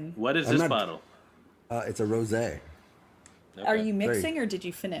 Dustin. What is this bottle? it's a rosé. Okay. Are you mixing or did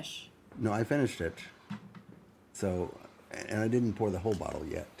you finish? No, I finished it. So, and I didn't pour the whole bottle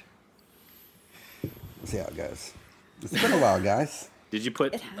yet. We'll see how it goes. It's been a while, guys. Did you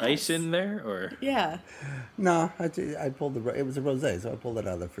put It has. ice in there, or? Yeah. No, I pulled it was a rosé, so I pulled it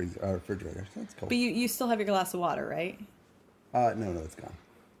out of the refrigerator. That's cool. But you still have your glass of water, right? No, it's gone.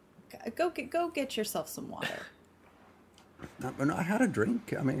 Go get yourself some water. No, I had a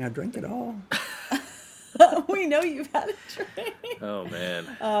drink. I mean, I drank it all. We know you've had a drink. Oh man.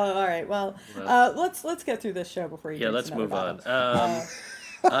 All right. Well, let's get through this show before you. Yeah, drink let's some move other on. bottles.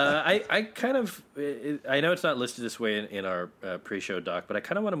 I kind of, I know it's not listed this way in our pre-show doc, but I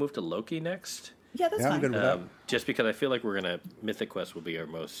kind of want to move to Loki next. Yeah, that's Yeah, I'm fine. good with that. Just because I feel like Mythic Quest will be our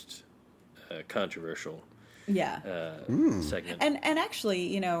most controversial Yeah. segment. And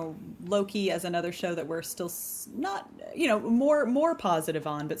actually, Loki as another show that we're still not, more positive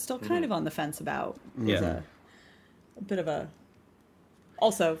on, but still kind of on the fence about. Yeah. It's a bit of a,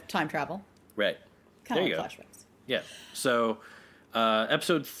 also time travel. Right. Kind There of you like go. flashbacks. Yeah. So,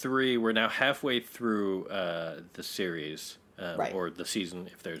 episode 3, we're now halfway through the series, Right. or the season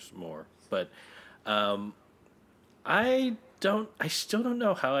if there's more. But I still don't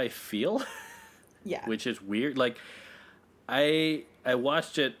know how I feel. Yeah. Which is weird. Like, I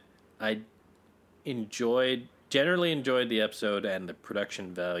watched it. I generally enjoyed the episode and the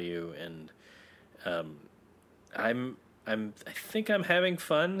production value, and I think I'm having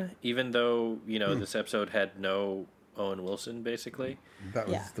fun, even though this episode had no Owen Wilson basically. That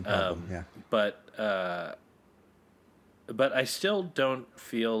was the problem. Yeah. But I still don't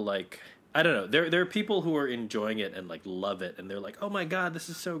feel like, I don't know. There are people who are enjoying it and like love it, and they're like, "Oh my god, this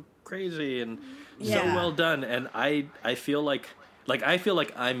is so crazy and so well done." And I feel like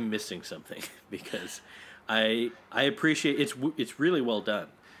I'm missing something because I appreciate it's really well done,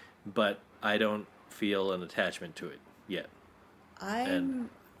 but I don't feel an attachment to it yet.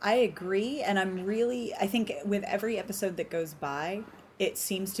 I agree, and I think with every episode that goes by, it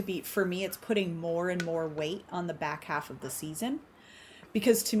seems to be, for me, it's putting more and more weight on the back half of the season.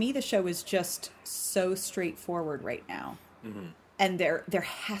 Because to me, the show is just so straightforward right now. Mm-hmm. And there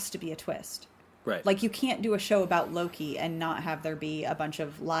has to be a twist. Right. Like, you can't do a show about Loki and not have there be a bunch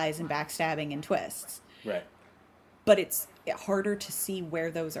of lies and backstabbing and twists. Right. But it's harder to see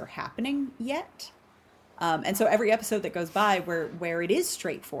where those are happening yet. And so every episode that goes by where it is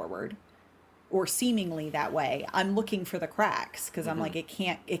straightforward or seemingly that way, I'm looking for the cracks because I'm like, it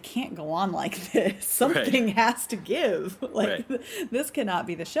can't go on like this. Something has to give. Like this cannot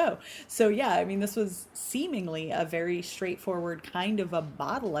be the show. So yeah, I mean, this was seemingly a very straightforward kind of a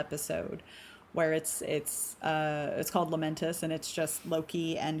bottle episode where it's called Lamentus, and it's just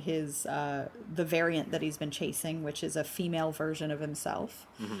Loki and his the variant that he's been chasing, which is a female version of himself.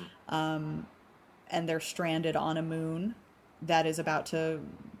 And they're stranded on a moon that is about to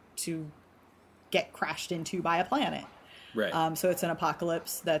get crashed into by a planet. Right. So it's an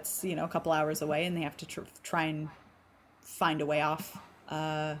apocalypse that's, a couple hours away, and they have to try and find a way off.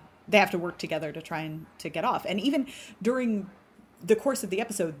 They have to work together to try and to get off. And even during the course of the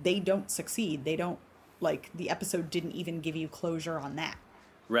episode, they don't succeed. They don't, the episode didn't even give you closure on that.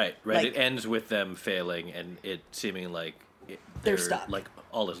 Right. It ends with them failing and it seeming like they're stuck. Like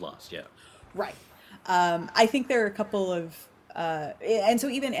all is lost. Yeah. Right. I think there are a couple of, and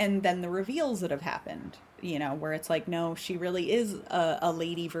then the reveals that have happened, where it's like, no, she really is a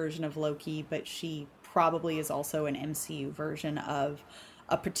lady version of Loki, but she probably is also an MCU version of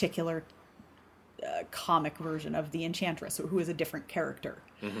a particular comic version of the Enchantress, who is a different character.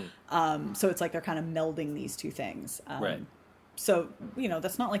 So it's like they're kind of melding these two things. Right. So,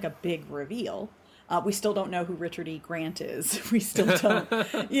 that's not like a big reveal. We still don't know who Richard E. Grant is. We still don't,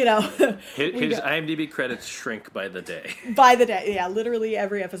 His IMDb credits shrink by the day. By the day, yeah. Literally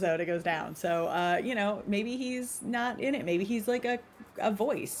every episode it goes down. So, maybe he's not in it. Maybe he's like a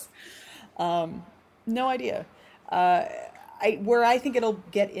voice. No idea. Where I think it'll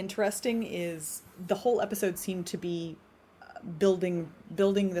get interesting is the whole episode seemed to be building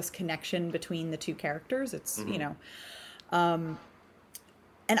this connection between the two characters. It's,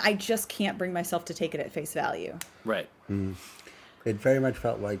 and I just can't bring myself to take it at face value. Right. It very much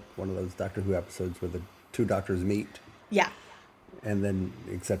felt like one of those Doctor Who episodes where the two doctors meet. Yeah. And then,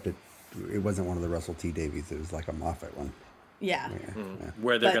 except it wasn't one of the Russell T Davies. It was like a Moffat one. Yeah.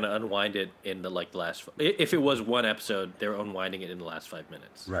 Where they're going to unwind it in the last. If it was one episode, they're unwinding it in the last 5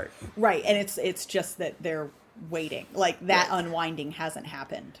 minutes. Right. Right, and it's just that they're waiting. That unwinding hasn't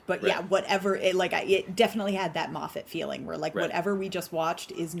happened. But yeah, whatever. It definitely had that Moffat feeling where whatever we just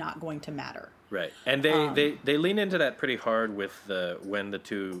watched is not going to matter. Right, and they lean into that pretty hard with when the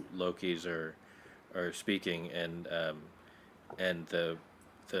two Lokis are speaking and the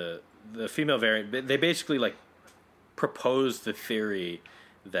female variant. They basically propose the theory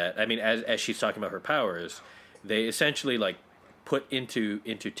that, I mean, as she's talking about her powers, they essentially put into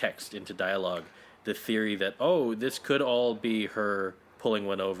text, into dialogue, the theory that, this could all be her pulling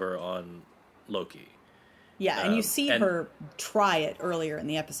one over on Loki. Yeah, and you see her try it earlier in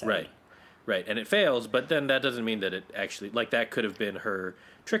the episode. Right, and it fails, but then that doesn't mean that it actually, that could have been her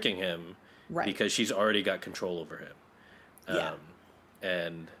tricking him, because she's already got control over him.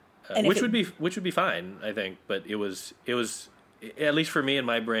 And which would be fine, I think, but it was at least for me in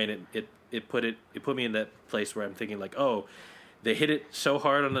my brain, it put me in that place where I'm thinking they hit it so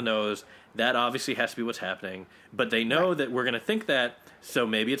hard on the nose. That obviously has to be what's happening, but they know that we're going to think that, so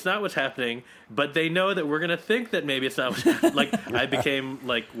maybe it's not what's happening, but they know that we're going to think that maybe it's not what's happening. I became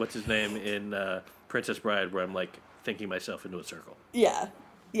what's his name in Princess Bride, where I'm thinking myself into a circle. Yeah.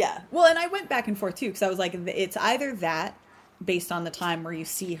 Well, and I went back and forth too, because I was like, it's either that, based on the time where you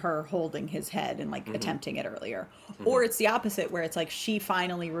see her holding his head and attempting it earlier, or it's the opposite, where it's she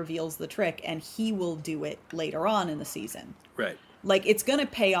finally reveals the trick and he will do it later on in the season. Right. It's going to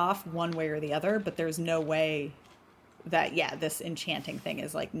pay off one way or the other, but there's no way that, this enchanting thing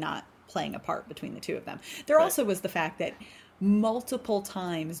is not playing a part between the two of them. There also was the fact that multiple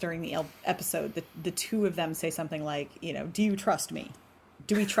times during the episode, the two of them say something like, do you trust me?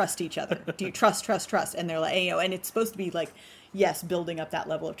 Do we trust each other? Do you trust? And they're like, and it's supposed to be yes, building up that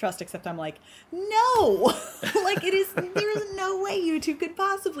level of trust, except I'm like, no, there is no way you two could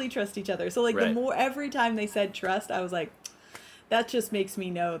possibly trust each other. So the more, every time they said trust, I was like, that just makes me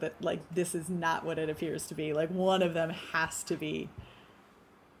know that this is not what it appears to be. One of them has to be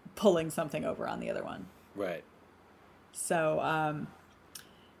pulling something over on the other one. Right. So,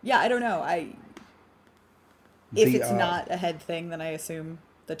 I don't know. If it's not a head thing, then I assume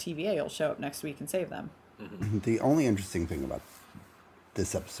the TVA will show up next week and save them. The only interesting thing about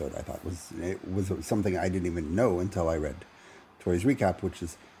this episode, I thought, was something I didn't even know until I read Tori's recap, which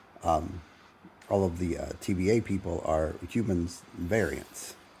is all of the TVA people are humans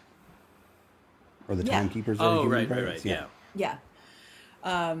variants. Or the timekeepers are human variants. Yeah.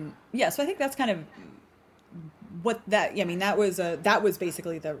 So I think that's kind of what that, that was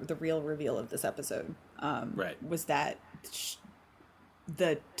basically the real reveal of this episode. Was that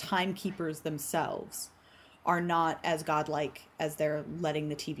the timekeepers themselves are not as godlike as they're letting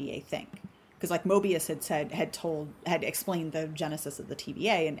the TVA think. Because like Mobius had explained the genesis of the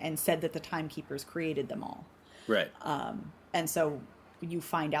TVA and said that the Timekeepers created them all. Right. And so you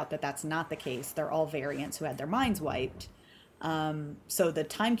find out that that's not the case. They're all variants who had their minds wiped. So the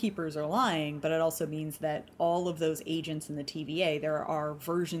Timekeepers are lying, but it also means that all of those agents in the TVA, there are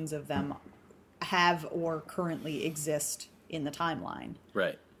versions of them have or currently exist in the timeline.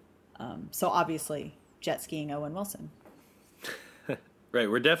 Right. So obviously, jet skiing Owen Wilson. Right.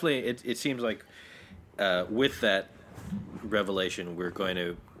 We're definitely, it seems like with that revelation, we're going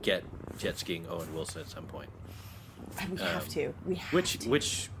to get jet skiing Owen Wilson at some point. We have to.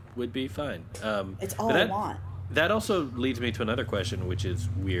 Which would be fine. It's all I want. That also leads me to another question, which is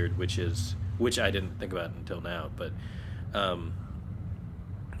weird, which I didn't think about until now, but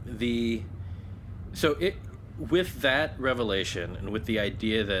with that revelation and with the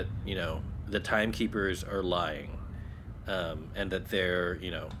idea that, you know, the Timekeepers are lying, and that they're,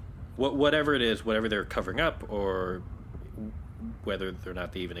 you know, whatever it is, whatever they're covering up, or whether or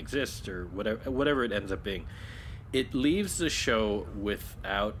not they even exist, or whatever it ends up being, it leaves the show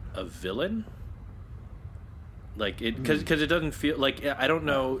without a villain. Like it, because it doesn't feel like, I don't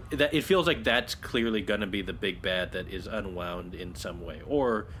know, that it feels like that's clearly going to be the big bad that is unwound in some way,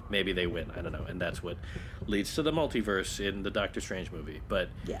 or maybe they win. I don't know, and that's what leads to the multiverse in the Doctor Strange movie. But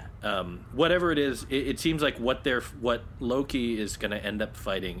yeah, whatever it is, it seems like what Loki is going to end up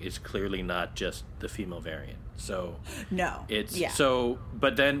fighting is clearly not just the female variant. So no, it's so.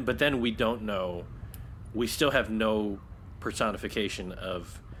 But then we don't know. We still have no personification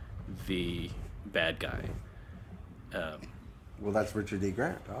of the bad guy. Well, that's Richard E.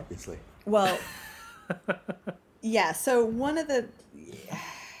 Grant, obviously. Well, yeah. So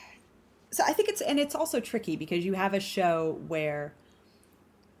so I think it's also tricky because you have a show where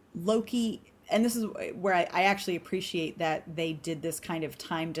Loki, and this is where I actually appreciate that they did this kind of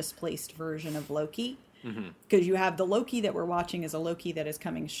time displaced version of Loki. Because you have the Loki that we're watching is a Loki that is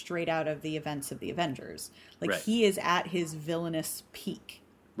coming straight out of the events of the Avengers. Like he is at his villainous peak.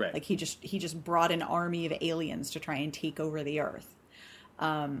 Right. Like he just brought an army of aliens to try and take over the Earth.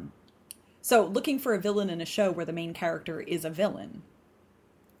 So looking for a villain in a show where the main character is a villain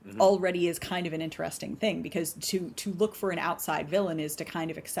already is kind of an interesting thing, because to look for an outside villain is to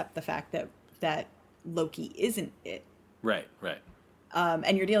kind of accept the fact that Loki isn't it. Right, right.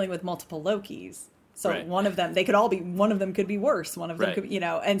 And you're dealing with multiple Lokis. So one of them, one of them could be worse. One of them could, you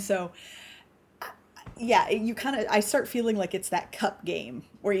know, and so, yeah, you kind of, I start feeling like it's that cup game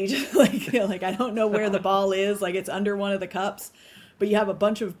where you just like, I don't know where the ball is. Like it's under one of the cups, but you have a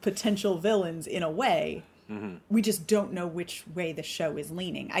bunch of potential villains in a way. We just don't know which way the show is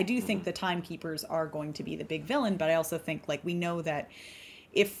leaning. I do think the Timekeepers are going to be the big villain, but I also think, like, we know that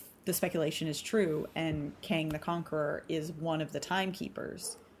if the speculation is true and Kang the Conqueror is one of the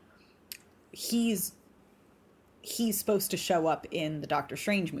Timekeepers, he's supposed to show up in the Doctor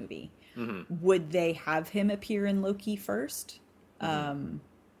Strange movie. Would they have him appear in Loki first?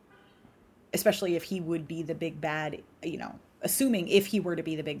 Especially if he would be the big bad, you know, assuming if he were to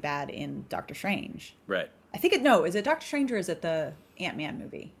be the big bad in Doctor Strange. Right. I think is it Doctor Strange or is it the Ant-Man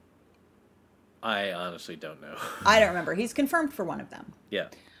movie? I honestly don't know. I don't remember. He's confirmed for one of them. Yeah.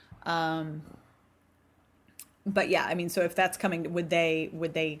 But yeah, I mean, so if that's coming, would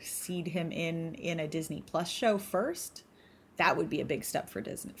they seed him in a Disney Plus show first? That would be a big step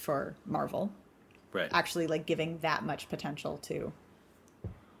for Marvel. Right. Actually, like giving that much potential to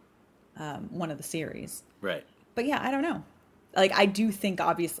one of the series. Right. But yeah, I don't know. Like, I do think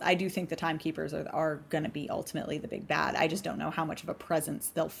the Timekeepers are going to be ultimately the big bad. I just don't know how much of a presence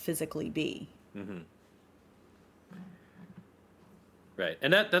they'll physically be. Right.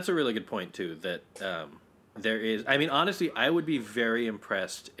 And that's a really good point, too, that there is... I mean, honestly, I would be very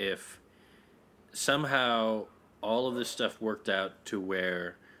impressed if somehow all of this stuff worked out to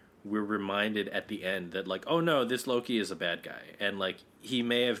where we're reminded at the end that, like, oh, no, this Loki is a bad guy. And, like, he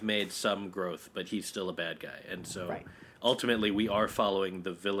may have made some growth, but he's still a bad guy. And so... Right. Ultimately, we are following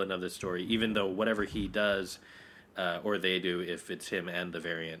the villain of the story, even though whatever he does, or they do, if it's him and the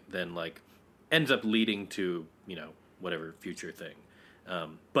variant, then like ends up leading to, you know, whatever future thing.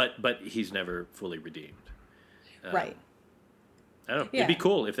 But he's never fully redeemed. Right. I don't know. Yeah. It'd be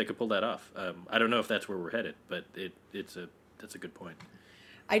cool if they could pull that off. I don't know if that's where we're headed, but that's a good point.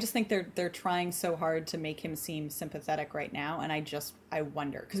 I just think they're trying so hard to make him seem sympathetic right now, and I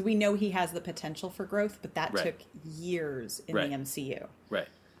wonder, because we know he has the potential for growth, but that took years in the MCU. Right.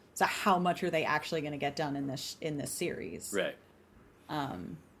 So how much are they actually going to get done in this series? Right.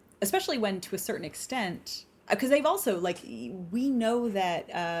 Especially when, to a certain extent, because they've also, like, we know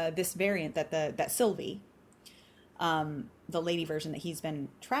that this variant, that Sylvie, the lady version that he's been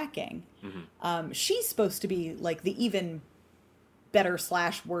tracking, she's supposed to be like the even better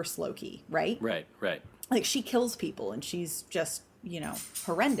 / worse Loki, right? Right. Like she kills people and she's just,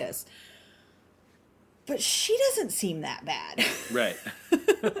 horrendous. But she doesn't seem that bad. Right.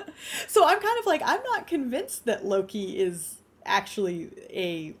 So I'm kind of like, I'm not convinced that Loki is actually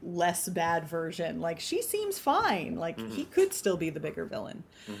a less bad version. Like she seems fine. Like he could still be the bigger villain.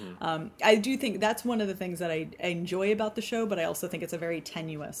 I do think that's one of the things that I enjoy about the show, but I also think it's a very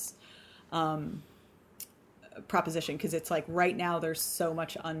tenuous proposition, because it's like right now there's so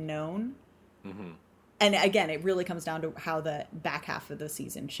much unknown. And again, it really comes down to how the back half of the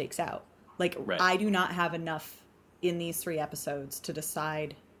season shakes out. Like, I do not have enough in these 3 episodes to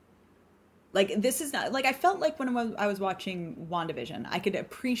decide. Like, this is not... Like, I felt like when I was watching WandaVision, I could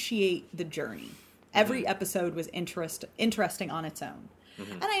appreciate the journey. Every episode was interesting on its own.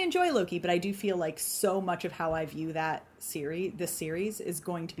 And I enjoy Loki, but I do feel like so much of how I view this series, is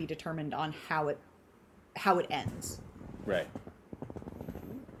going to be determined on how it ends. Right.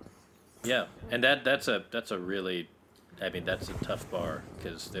 Yeah, and that's a really... I mean, that's a tough bar,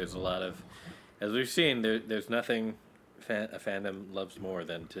 because there's a lot of, as we've seen, there's nothing a fandom loves more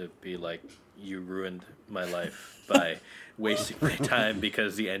than to be like, you ruined my life by wasting my time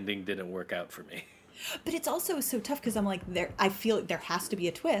because the ending didn't work out for me. But it's also so tough, because I'm like, I feel like there has to be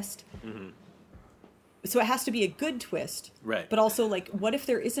a twist. So it has to be a good twist. Right. But also, like, what if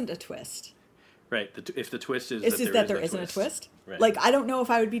there isn't a twist? Right. If the twist is that there isn't a twist? Right. Like, I don't know if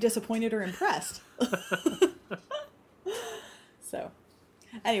I would be disappointed or impressed. So,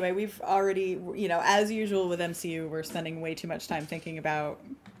 anyway, we've already, as usual with MCU, we're spending way too much time thinking about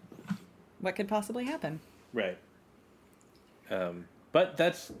what could possibly happen. Right. But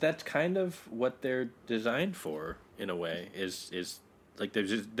that's kind of what they're designed for, in a way, is like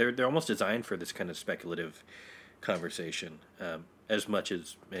they're almost designed for this kind of speculative conversation, as much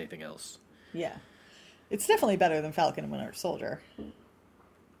as anything else. Yeah. It's definitely better than Falcon and Winter Soldier.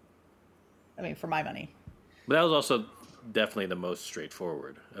 I mean, for my money. But that was also definitely the most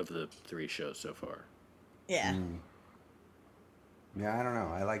straightforward of the 3 shows so far. Yeah. Yeah, I don't know.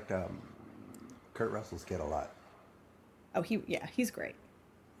 I liked Kurt Russell's kid a lot. Oh, he's great.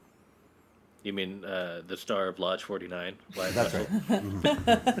 You mean the star of Lodge 49? That's right.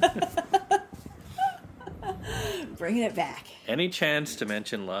 Bringing it back. Any chance to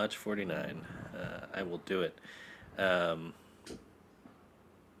mention Lodge 49, I will do it.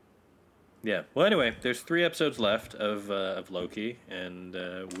 Yeah. Well, anyway, there's 3 episodes left of Loki, and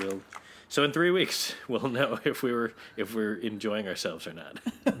so in 3 weeks we'll know if we're enjoying ourselves or not.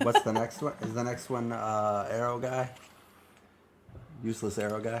 What's the next one? Is the next one Arrow guy? Useless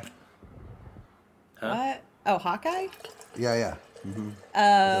Arrow guy? Huh? What? Oh, Hawkeye? Yeah.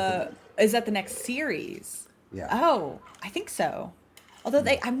 Is that the next series? Yeah. Oh, I think so. Although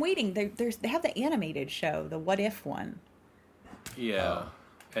I'm waiting. They have the animated show, the What If one. Yeah.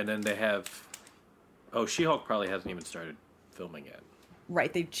 And then they have... Oh, She-Hulk probably hasn't even started filming yet.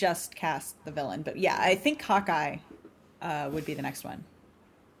 Right, they just cast the villain. But yeah, I think Hawkeye would be the next one.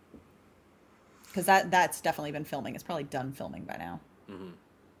 Because that's definitely been filming. It's probably done filming by now.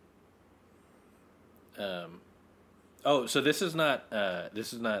 So this is not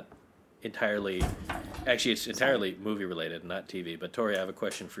entirely... Actually, it's entirely movie-related, not TV. But, Tori, I have a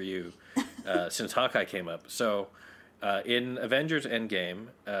question for you, since Hawkeye came up. So... in Avengers Endgame,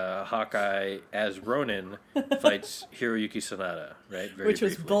 Hawkeye as Ronin fights Hiroyuki Sanada, right? Which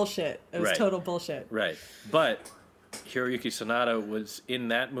was bullshit. It was total bullshit. Right. But Hiroyuki Sanada was in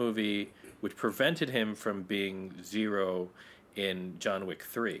that movie, which prevented him from being Zero in John Wick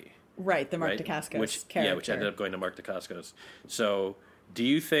 3. Right, the Mark Dacascos character. Yeah, which ended up going to Mark Dacascos. So do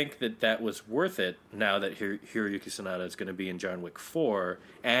you think that was worth it now that Hiroyuki Sanada is going to be in John Wick 4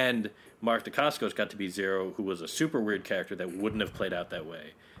 and Mark Dacascos got to be Zero, who was a super weird character that wouldn't have played out that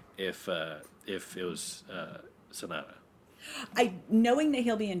way if it was Sanada? Knowing that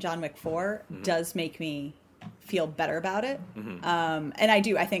he'll be in John Wick 4 does make me feel better about it. And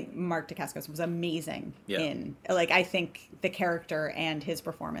I think Mark Dacascos was amazing in, like, I think the character and his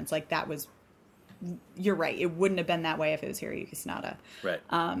performance, like, that was... You're right. It wouldn't have been that way if it was Hiroyuki Sanada. Right.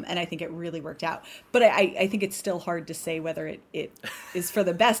 And I think it really worked out. But I think it's still hard to say whether it is for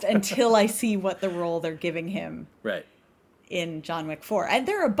the best until I see what the role they're giving him in John Wick 4. And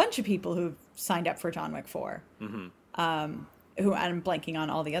there are a bunch of people who've signed up for John Wick 4. Who I'm blanking on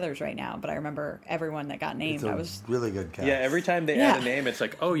all the others right now, but I remember everyone that got named. It's a really good cast. Yeah, every time they add a name, it's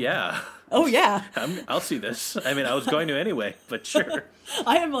like, oh yeah. Oh yeah. I'll see this. I mean, I was going to anyway, but sure.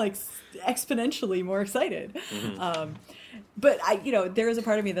 I am like exponentially more excited. But there is a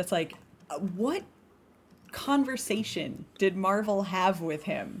part of me that's like, what conversation did Marvel have with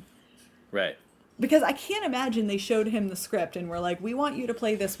him? Right. Because I can't imagine they showed him the script and were like, we want you to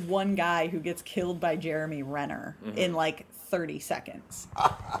play this one guy who gets killed by Jeremy Renner in like 30 seconds.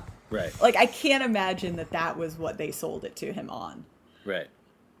 Right. Like, I can't imagine that was what they sold it to him on. Right.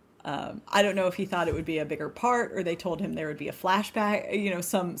 I don't know if he thought it would be a bigger part, or they told him there would be a flashback, you know,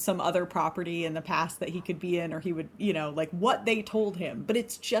 some other property in the past that he could be in, or he would, you know, like what they told him. But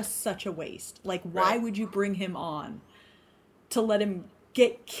it's just such a waste. Like, why would you bring him on to let him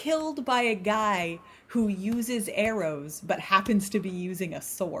get killed by a guy who uses arrows but happens to be using a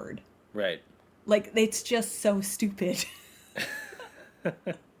sword? Right. Like, it's just so stupid.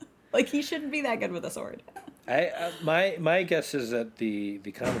 Like, he shouldn't be that good with a sword. My guess is that the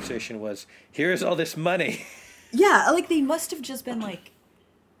conversation was, here's all this money. Yeah, like they must have just been like,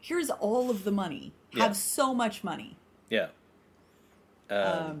 here's all of the money. Have so much money. Yeah.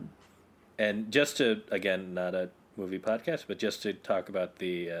 And just to, again, not a movie podcast, but just to talk about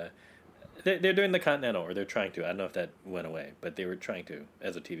they're doing the Continental, or they're trying to. I don't know if that went away, but they were trying to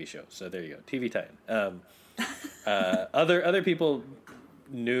as a TV show. So there you go, TV tie-in. Other people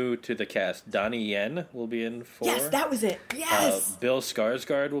new to the cast. Donnie Yen will be in 4. Yes, that was it. Yes. Bill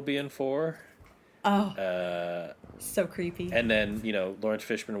Skarsgård will be in 4. Oh. So creepy. And then, you know, Lawrence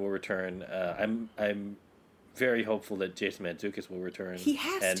Fishburne will return. I'm very hopeful that Jason Mantzoukas will return. He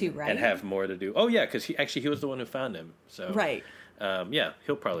has to, right? And have more to do. Oh yeah, because he was the one who found him. So right. Yeah,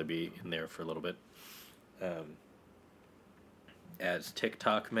 he'll probably be in there for a little bit. As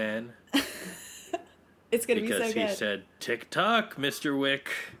TikTok man. It's going to be so good. Because he said, "TikTok, Mr.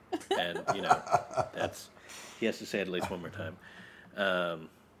 Wick." And, you know, he has to say it at least one more time.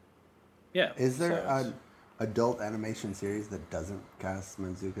 Yeah. Is there an adult animation series that doesn't cast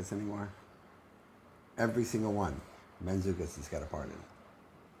Mantzoukas anymore? Every single one. Mantzoukas has got a part in it.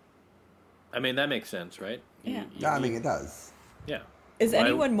 I mean, that makes sense, right? Yeah. I mean, it does. Yeah. Is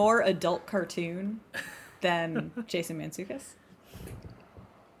anyone more adult cartoon than Jason Mantzoukas?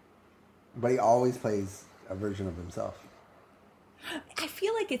 But he always plays a version of himself. I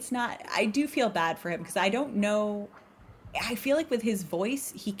feel like it's not... I do feel bad for him because I don't know... I feel like with his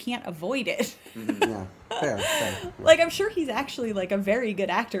voice, he can't avoid it. Yeah, fair. Yeah. Like, I'm sure he's actually, like, a very good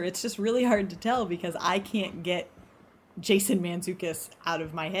actor. It's just really hard to tell because I can't get Jason Mantzoukas out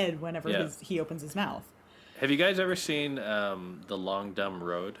of my head whenever he opens his mouth. Have you guys ever seen The Long Dumb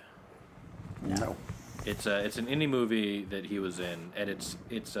Road? No. It's an indie movie that he was in, and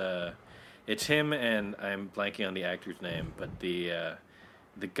it's him, and I'm blanking on the actor's name, but the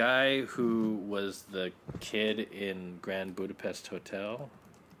guy who was the kid in Grand Budapest Hotel.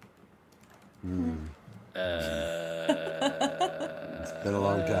 It's been a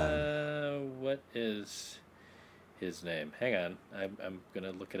long time. What is his name? Hang on, I'm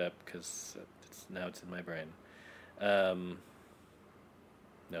gonna look it up because now it's in my brain. No,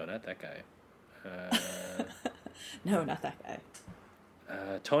 not that guy. No, not that guy.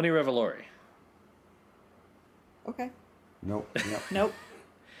 Tony Revolori. Okay. Nope. Yep. Nope.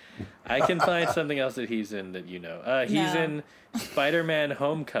 I can find something else that he's in that you know. He's in Spider-Man: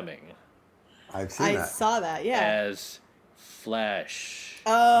 Homecoming. I've seen that. I saw that, yeah. As Flash.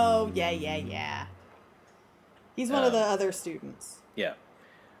 Oh, yeah. He's one of the other students. Yeah.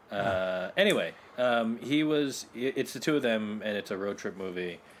 Anyway, it's the two of them, and it's a road trip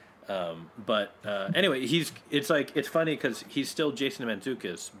movie. But anyway, it's funny because he's still Jason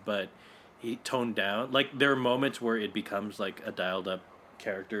Mantzoukas, but he toned down. Like, there are moments where it becomes like a dialed up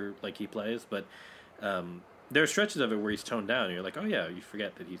character like he plays, but there are stretches of it where he's toned down and you're like, oh yeah, you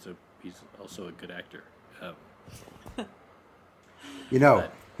forget that he's also a good actor.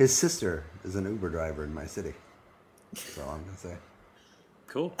 His sister is an Uber driver in my city. That's all I'm gonna say.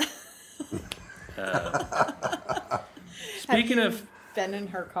 Cool. Speaking of been in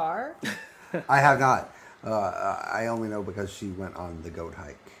her car? I have not. I only know because she went on the goat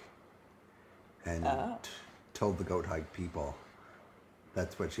hike and told the goat hike people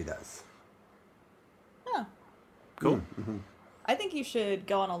that's what she does. Oh. Cool. Mm-hmm. I think you should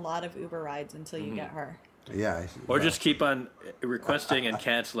go on a lot of Uber rides until you get her. Yeah. Or just keep on requesting and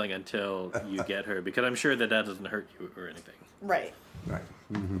canceling until you get her, because I'm sure that doesn't hurt you or anything. Right. Right.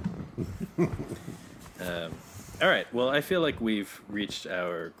 Mm-hmm. All right. Well, I feel like we've reached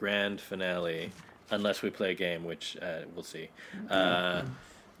our grand finale, unless we play a game, which we'll see.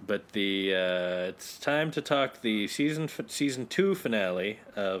 But it's time to talk the season 2 finale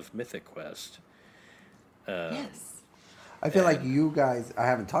of Mythic Quest. Yes. I feel like you guys, I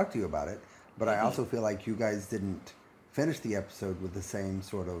haven't talked to you about it, but I also feel like you guys didn't finish the episode with the same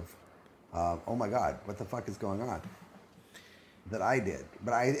sort of, oh my God, what the fuck is going on, that I did.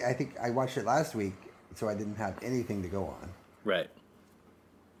 But I think I watched it last week, so I didn't have anything to go on. Right.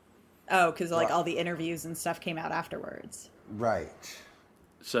 Oh, because like all the interviews and stuff came out afterwards. Right.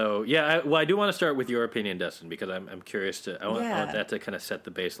 So yeah, I do want to start with your opinion, Dustin, because I'm curious I want that to kind of set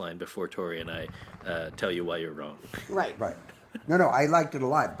the baseline before Tori and I tell you why you're wrong. Right. Right. No, I liked it a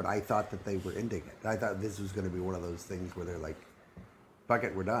lot, but I thought that they were ending it. I thought this was going to be one of those things where they're like, "Fuck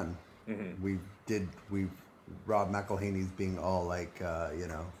it, we're done." Mm-hmm. Rob McElhaney's being all like, I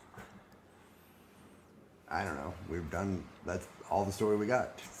don't know, we've done. That's all the story we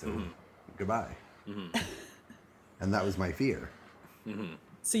got. So goodbye. Mm-hmm. And that was my fear. Mm-hmm.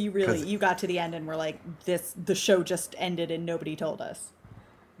 So you got to the end and were like, the show just ended and nobody told us.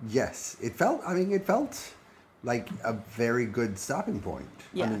 Yes, it felt like a very good stopping point.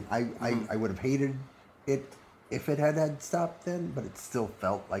 Yeah. I mean, I would have hated it if it had stopped then, but it still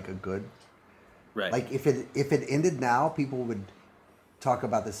felt like a good. Right. Like if it ended now, people would talk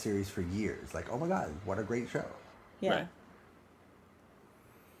about this series for years. Like, oh my God, what a great show. Yeah. Right.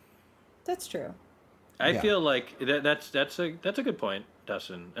 That's true. I feel like that's a good point,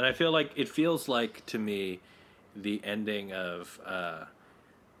 Dustin. And I feel like it feels like to me the ending of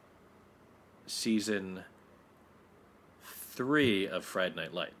season 3 of Friday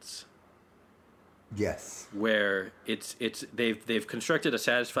Night Lights. Yes. Where they've constructed a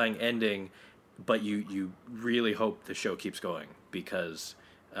satisfying ending, but you really hope the show keeps going because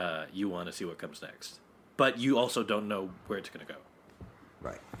you want to see what comes next. But you also don't know where it's going to go.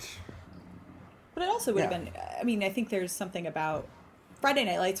 Right. But it also would have been, I mean, I think there's something about Friday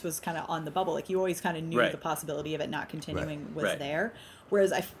Night Lights was kind of on the bubble. Like you always kind of knew the possibility of it not continuing was there.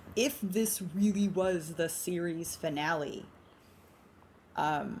 Whereas if this really was the series finale,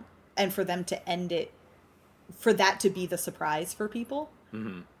 and for them to end it, for that to be the surprise for people,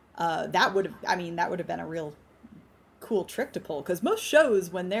 that would have been a real cool trick to pull. Because most shows,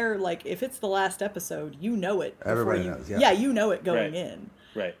 when they're like, if it's the last episode, you know it. Everybody knows, yeah, you know it going in.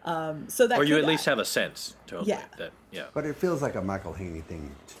 Right. So that or you at least have a sense to that. Yeah. But it feels like a McElhaney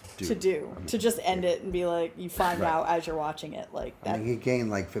thing to do. I mean, to just end it and be like, you find out as you're watching it. Like that. I mean, he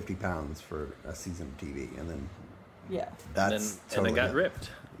gained like 50 pounds for a season of TV, and then and then got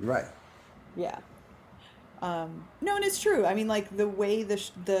ripped. Right. Yeah. No, and it's true. I mean, like the way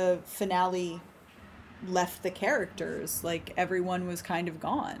the finale left the characters, like everyone was kind of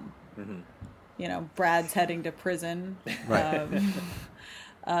gone. Mm-hmm. Brad's heading to prison. Right.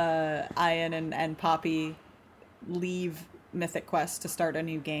 Ian and Poppy leave Mythic Quest to start a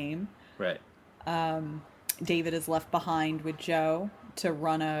new game. Right. David is left behind with Joe to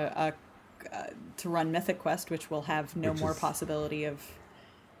run to run Mythic Quest, which will have no more possibility of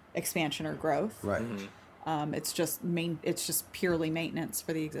expansion or growth. Right. Mm-hmm. It's just purely maintenance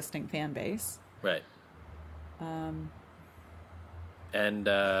for the existing fan base. Right. Oh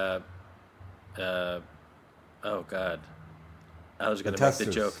God. I was going to make the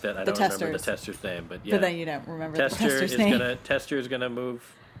joke that I don't remember the tester's name, but yeah. But then you don't remember the tester's name. Tester is going to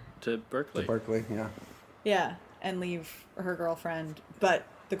move to Berkeley. Yeah. Yeah, and leave her girlfriend, but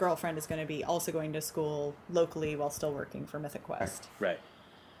the girlfriend is going to be also going to school locally while still working for Mythic Quest. Right.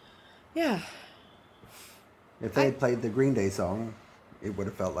 Yeah. If they had played the Green Day song, it would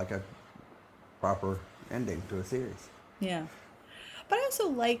have felt like a proper ending to a series. Yeah. But I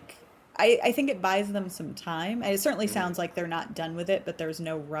also I think it buys them some time. It certainly sounds like they're not done with it, but there's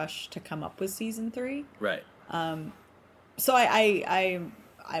no rush to come up with season 3. Right. So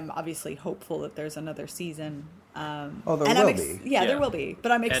I'm obviously hopeful that there's another season. There will be. Yeah, there will be.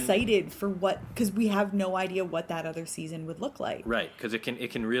 But I'm excited for because we have no idea what that other season would look like. Right, because it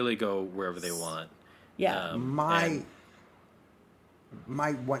can really go wherever they want. Yeah. My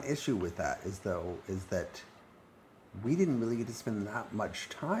one issue with that is that we didn't really get to spend that much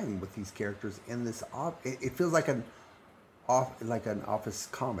time with these characters in this. It feels like an office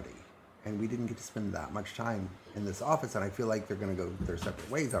comedy, and we didn't get to spend that much time in this office. And I feel like they're going to go their separate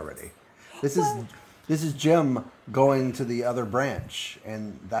ways already. This is Jim going to the other branch,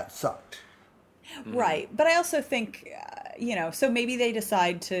 and that sucked. Right, but I also think so maybe they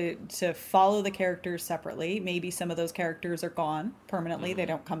decide to follow the characters separately. Maybe some of those characters are gone permanently; they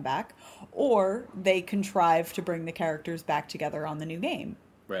don't come back, or they contrive to bring the characters back together on the new game.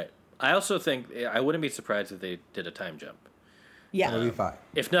 Right. I also think I wouldn't be surprised if they did a time jump. Yeah, that'd be fine.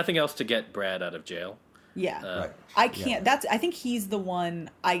 If nothing else, to get Brad out of jail. Yeah, right. I can't. I think he's the one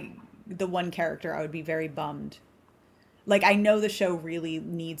character I would be very bummed. Like, I know the show really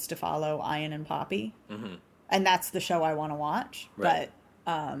needs to follow Ian and Poppy, and that's the show I want to watch. Right.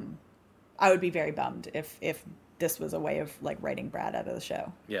 But I would be very bummed if this was a way of like writing Brad out of the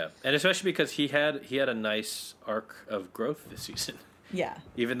show. Yeah, and especially because he had a nice arc of growth this season. Yeah.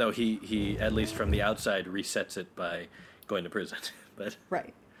 Even though he at least from the outside resets it by going to prison. But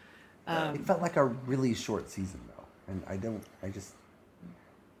right. It felt like a really short season though, and I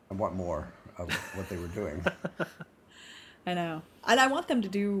want more of what they were doing. I know. And I want them to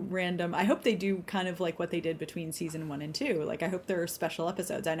do random... I hope they do kind of like what they did between season 1 and 2. Like, I hope there are special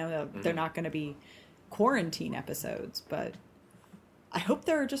episodes. I know that they're not going to be quarantine episodes, but I hope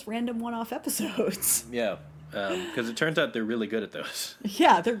there are just random one-off episodes. Yeah, because it turns out they're really good at those.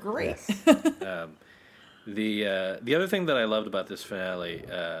 Yeah, they're great. Yes. The other thing that I loved about this finale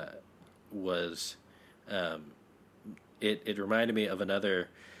was it reminded me of another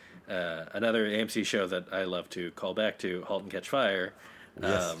AMC show that I love to call back to, *Halt and Catch Fire*,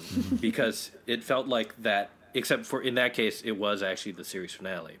 Yes. because it felt like that. Except for in that case, it was actually the series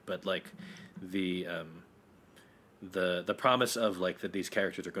finale. But like the promise of like that these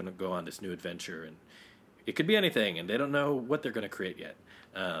characters are going to go on this new adventure, and it could be anything, and they don't know what they're going to create yet.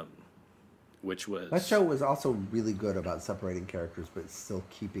 Which was That show was also really good about separating characters, but still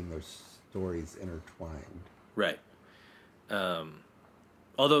keeping their stories intertwined. right.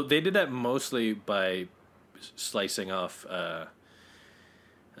 Although they did that mostly by slicing off,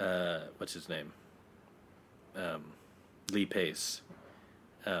 what's his name? Lee Pace.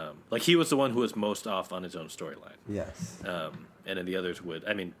 Like he was the one who was most off on his own storyline. Yes. And then the others would,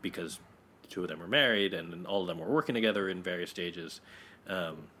 I mean, because the two of them were married and all of them were working together in various stages,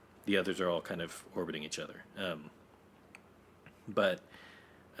 the others are all kind of orbiting each other. But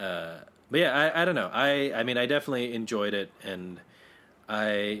yeah, I don't know. I mean, I definitely enjoyed it, and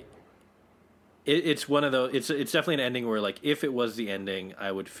it's one of those. It's definitely an ending where, like, if it was the ending,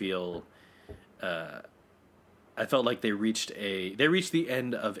 I would feel. I felt like they reached the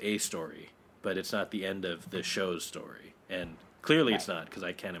end of a story, but it's not the end of the show's story, and clearly it's not, because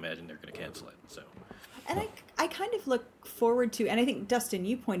I can't imagine they're going to cancel it. So. And I kind of look forward to, and I think, Dustin,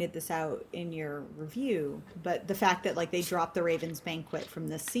 you pointed this out in your review, but the fact that, like, they dropped the Raven's Banquet from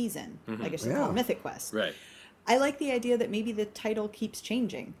this season. Mm-hmm. Like, it's called Mythic Quest. Right. I like the idea that maybe the title keeps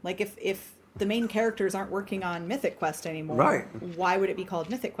changing. Like, if the main characters aren't working on Mythic Quest anymore, right, why would it be called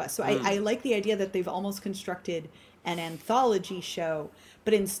Mythic Quest? So I like the idea that they've almost constructed an anthology show,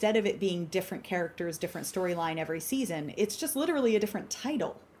 but instead of it being different characters, different storyline every season, it's just literally a different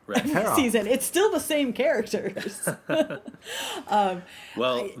title. Right. Every season. It's still the same characters.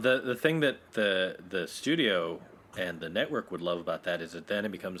 Well, the thing that the studio and the network would love about that is that then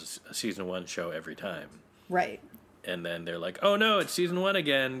it becomes a season 1 show every time. Right. And then they're like, oh no, it's season 1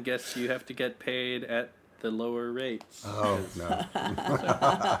 again. Guess you have to get paid at the lower rates. Oh, no.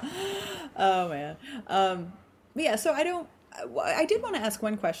 Oh, man. Yeah, so I did want to ask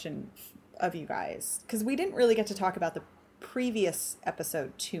one question of you guys, because we didn't really get to talk about the previous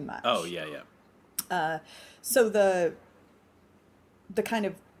episode too much. Oh, yeah. So the kind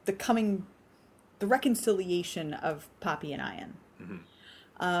of the reconciliation of Poppy and Ian.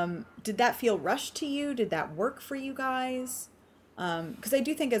 Mm-hmm. Did that feel rushed to you? Did that work for you guys? Because I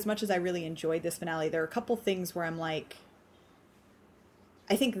do think, as much as I really enjoyed this finale, there are a couple things where I'm like,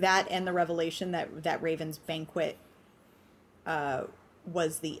 I think that and the revelation that Raven's Banquet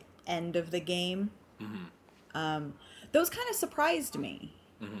was the end of the game. Mm-hmm. Those kind of surprised me.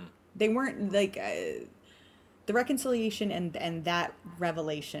 Mm-hmm. They weren't like the reconciliation and that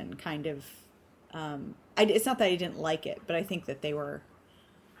revelation kind of. It's not that I didn't like it, but I think that they were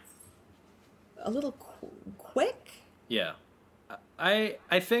a little quick. Yeah, I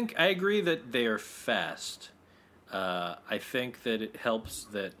think I agree that they are fast. I think that it helps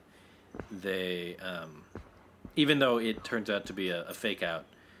that they, even though it turns out to be a fake out,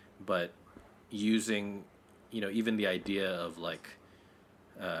 but using, even the idea of like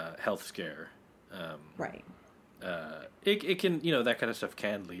health scare, right? It can, that kind of stuff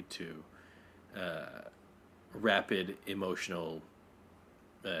can lead to rapid emotional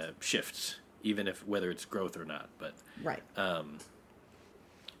shifts, even if whether it's growth or not. But right.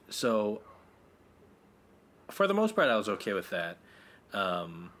 So for the most part, I was okay with that.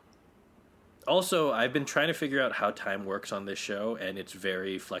 Also, I've been trying to figure out how time works on this show, and it's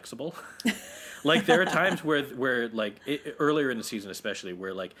very flexible. Like, there are times where like, earlier in the season especially,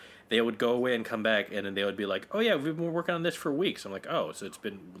 where, like, they would go away and come back, and then they would be like, oh, yeah, we've been working on this for weeks. I'm like, oh, so it's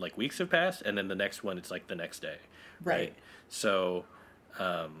been, like, weeks have passed, and then the next one, it's, like, the next day. Right? So,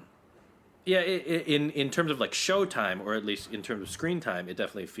 yeah, in terms of, like, show time, or at least in terms of screen time, it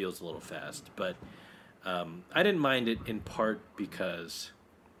definitely feels a little fast. But I didn't mind it in part because...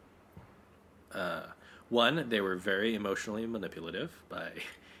 one, they were very emotionally manipulative by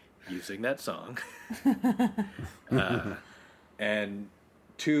using that song. And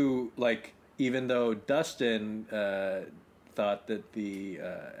two, like, even though Dustin thought that the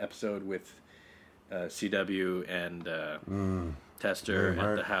episode with CW and Tester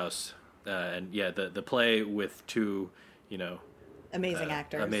at the house, and the play with two,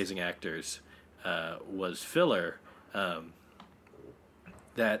 amazing actors, was filler.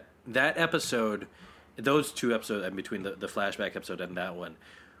 That episode, those two episodes, and between the flashback episode and that one,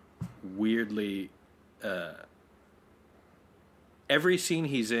 weirdly, every scene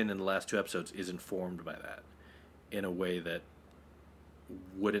he's in the last two episodes is informed by that in a way that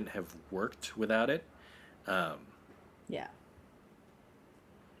wouldn't have worked without it.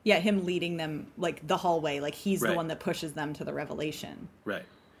 Yeah, him leading them, like, the hallway, like, he's the one that pushes them to the revelation. Right.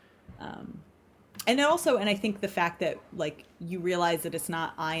 And I think the fact that, like, you realize that it's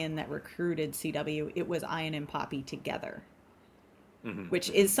not Ian that recruited CW, it was Ian and Poppy together. Mm-hmm. Which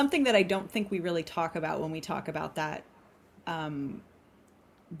is something that I don't think we really talk about when we talk about that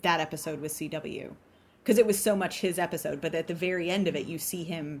episode with CW. Because it was so much his episode, but at the very end of it, you see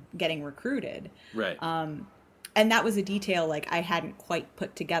him getting recruited. Right. And that was a detail, like, I hadn't quite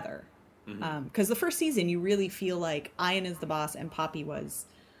put together. Because the first season, you really feel like Ian is the boss and Poppy was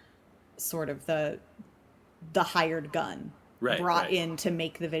sort of the hired gun brought in to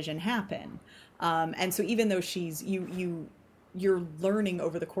make the vision happen. And so even though you're learning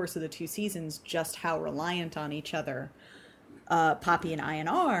over the course of the two seasons just how reliant on each other Poppy and Ian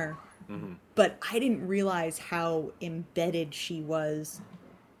are, but I didn't realize how embedded she was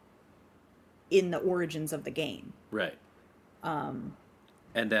in the origins of the game. Right. And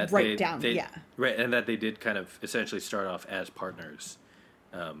that right, and that they did kind of essentially start off as partners.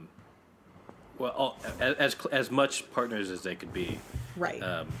 Well, as much partners as they could be. Right.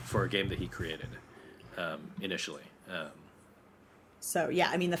 For a game that he created initially. So yeah,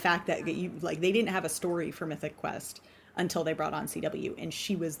 I mean the fact that they didn't have a story for Mythic Quest until they brought on CW, and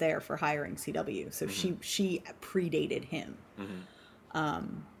she was there for hiring CW, so she predated him.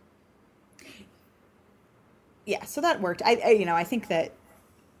 Yeah, so that worked. I think that.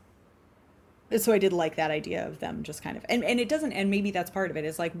 So I did like that idea of them just kind of, and it doesn't, and maybe that's part of it,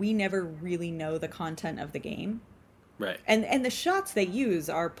 is like we never really know the content of the game. Right. And the shots they use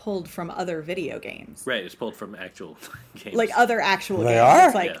are pulled from other video games. Right, it's pulled from actual games. Like other actual games. They are?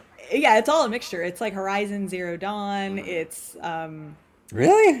 It's like, yeah, it's all a mixture. It's like Horizon Zero Dawn. It's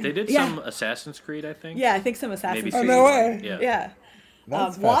Really? They did some Assassin's Creed, I think. Yeah, I think some Assassin's Maybe Creed. Oh, no way. Yeah.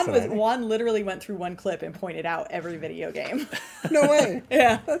 That's Juan literally went through one clip and pointed out every video game. No way.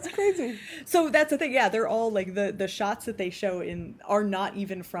 Yeah. That's crazy. So that's the thing. Yeah, they're all like the shots that they show are not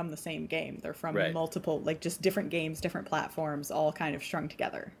even from the same game. They're from multiple, like just different games, different platforms, all kind of strung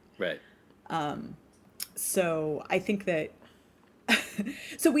together. Right. So I think that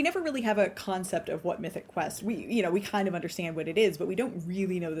so we never really have a concept of what Mythic Quest. We kind of understand what it is, but we don't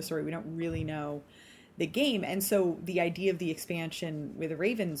really know the story. We don't really know the game. And so the idea of the expansion with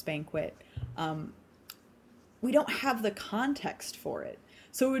Raven's Banquet, we don't have the context for it.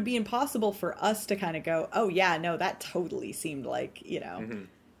 So it would be impossible for us to kind of go, oh yeah, no, that totally seemed like,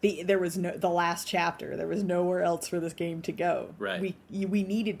 there was the last chapter. There was nowhere else for this game to go. Right. We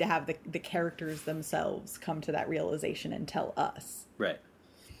needed to have the characters themselves come to that realization and tell us. Right.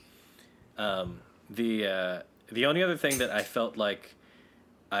 The only other thing that I felt like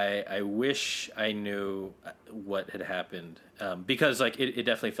I wish I knew what had happened, because like it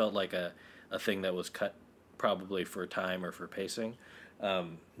definitely felt like a thing that was cut probably for time or for pacing.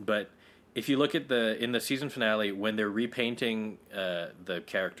 But if you look at in the season finale, when they're repainting the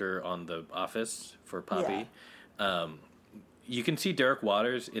character on the office for Poppy, you can see Derek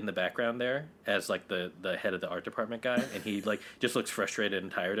Waters in the background there as like the head of the art department guy, and he like just looks frustrated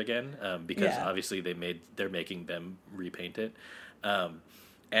and tired again because obviously they're making them repaint it.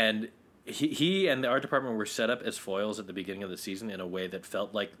 And he and the art department were set up as foils at the beginning of the season in a way that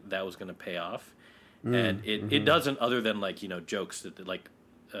felt like that was going to pay off. And it doesn't, other than like, jokes that like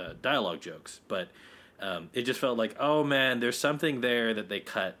dialogue jokes. But it just felt like, oh man, there's something there that they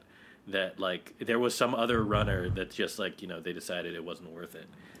cut, that like there was some other runner that just like, they decided it wasn't worth it.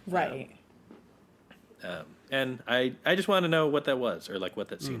 Right. And I just want to know what that was, or like what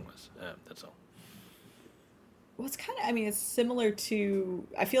that scene was. That's all. Well, it's kind of, it's similar to,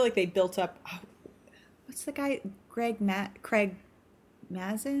 I feel like they built up, what's the guy, Craig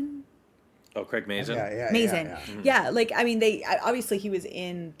Mazin? Oh, Craig Mazin? Mazin. Yeah. Yeah, like, they, obviously he was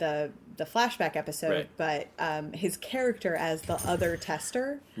in the flashback episode, but his character as the other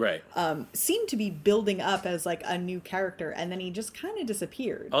tester seemed to be building up as like a new character, and then he just kind of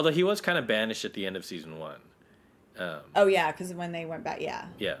disappeared. Although he was kind of banished at the end of season 1. Because when they went back,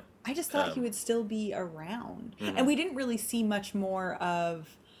 Yeah. I just thought he would still be around. And we didn't really see much more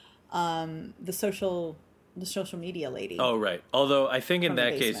of the social the social media lady. Oh, right. Although I think in From the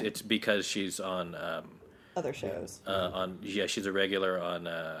that case, basement. it's because she's on Other shows. she's a regular on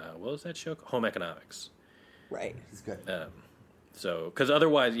what was that show? Home Economics. Right. He's good. So, because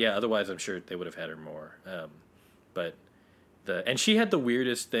otherwise I'm sure they would have had her more. But and she had the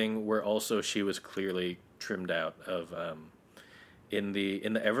weirdest thing where also she was clearly trimmed out of in the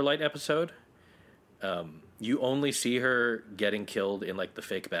Everlight episode. You only see her getting killed in like the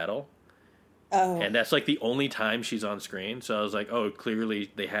fake battle. Oh. And that's like the only time she's on screen. So I was like, oh,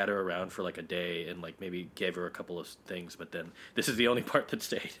 clearly they had her around for like a day and like maybe gave her a couple of things, but then this is the only part that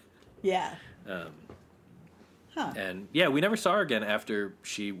stayed. Yeah. And yeah, we never saw her again after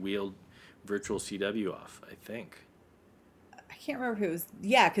she wheeled Virtual CW off, I think. I can't remember who it was.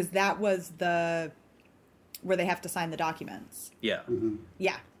 Yeah, because that was where they have to sign the documents. Yeah. Mm-hmm.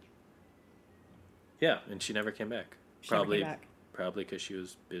 Yeah. Yeah, and she never came back. She never came back. Probably because she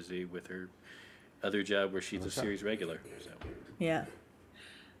was busy with her other job where she's a series regular. So. Yeah.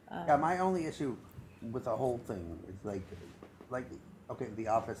 Yeah, my only issue with the whole thing is like, okay, The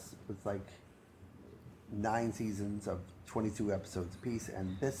Office was like 9 seasons of 22 episodes apiece,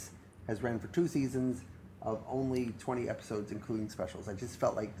 and this has ran for 2 seasons of only 20 episodes, including specials. I just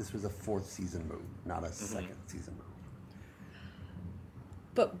felt like this was a 4th season move, not a 2nd season move.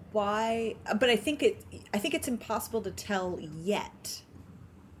 But why? But I think it's impossible to tell yet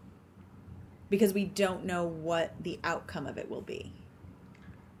because we don't know what the outcome of it will be.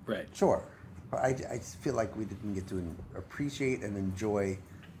 Right. Sure. But I just feel like we didn't get to appreciate and enjoy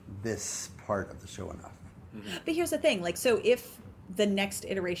this part of the show enough. Mm-hmm. But here's the thing. Like, so if the next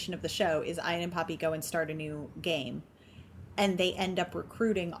iteration of the show is Ian and Poppy go and start a new game and they end up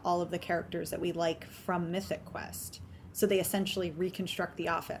recruiting all of the characters that we like from Mythic Quest, so they essentially reconstruct The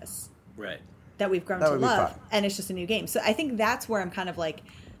Office. Right. That we've grown to love, and it's just a new game. So I think that's where I'm kind of like,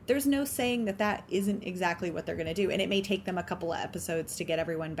 there's no saying that isn't exactly what they're going to do. And it may take them a couple of episodes to get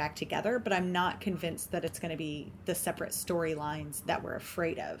everyone back together, but I'm not convinced that it's going to be the separate storylines that we're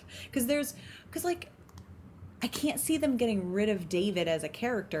afraid of. Because I can't see them getting rid of David as a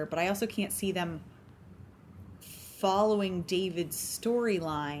character, but I also can't see them following David's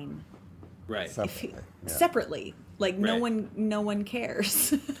storyline right separately. Like right. no one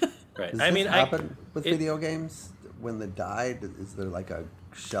cares. Right. Does this happen with video games? When they die, is there like a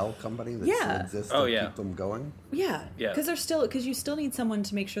shell company that still exists to keep them going? Yeah. Because you still need someone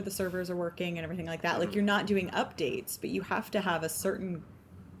to make sure the servers are working and everything like that. Like, you're not doing updates, but you have to have a certain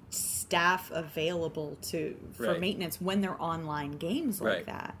staff available for maintenance when they're online games like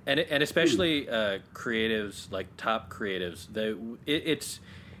that. And especially creatives, like top creatives,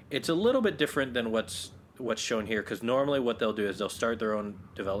 it's a little bit different than what's shown here, because normally what they'll do is they'll start their own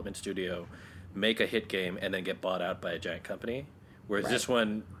development studio, make a hit game, and then get bought out by a giant company. Whereas this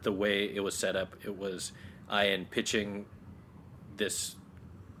one, the way it was set up, it was Ian pitching this,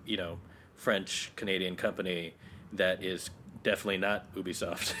 French-Canadian company that is definitely not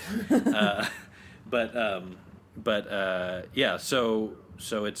Ubisoft. But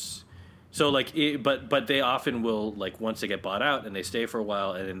they often will, like, once they get bought out and they stay for a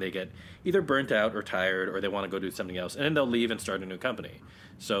while and then they get either burnt out or tired or they want to go do something else, and then they'll leave and start a new company.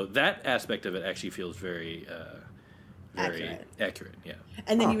 So that aspect of it actually feels very accurate. Yeah.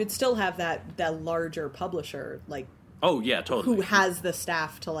 And then you would still have that larger publisher, like, oh yeah, totally, who has the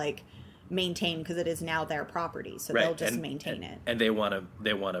staff to like maintain, because it is now their property, so they'll just maintain it. And they want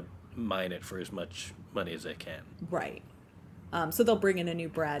to mine it for as much money as they can. Right. So they'll bring in a new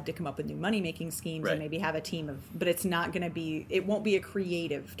Brad to come up with new money-making schemes and maybe have a team of... But it's not going to be... It won't be a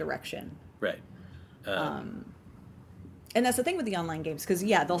creative direction. Right. And that's the thing with the online games, because,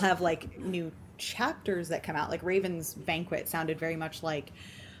 they'll have, like, new chapters that come out. Like, Raven's Banquet sounded very much like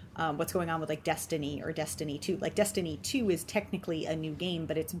what's going on with, like, Destiny or Destiny 2. Like, Destiny 2 is technically a new game,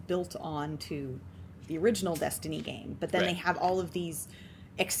 but it's built onto the original Destiny game. But then they have all of these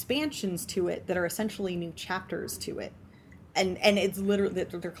expansions to it that are essentially new chapters to it. And it's literally,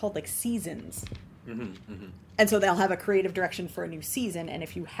 they're called like seasons. Mm-hmm, mm-hmm. And so they'll have a creative direction for a new season. And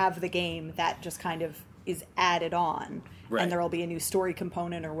if you have the game, that just kind of is added on. Right. And there will be a new story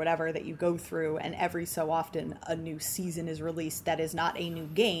component or whatever that you go through. And every so often a new season is released that is not a new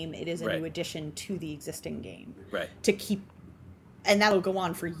game. It is a new addition to the existing game. Right. To keep, and that'll go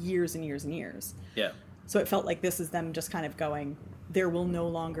on for years and years and years. Yeah. So it felt like this is them just kind of going, there will no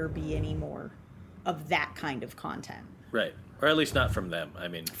longer be any more of that kind of content. Right. Or at least not from them. I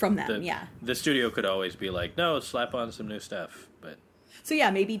mean, from them, the studio could always be like, no, slap on some new stuff. But so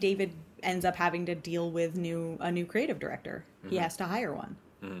maybe David ends up having to deal with a new creative director. Mm-hmm. He has to hire one.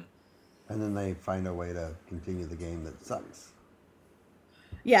 Mm-hmm. And then they find a way to continue the game that sucks.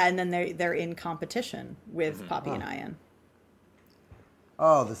 Yeah, and then they're in competition with Poppy and Ian.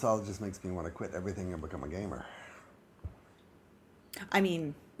 Oh, this all just makes me want to quit everything and become a gamer. I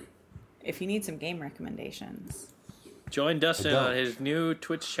mean, if you need some game recommendations. Join Dustin on his new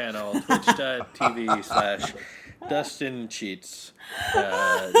Twitch channel, twitch.tv/Dustin Cheats.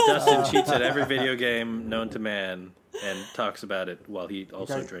 Dustin cheats at every video game known to man and talks about it while he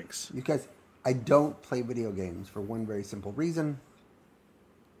also drinks. You guys, I don't play video games for one very simple reason,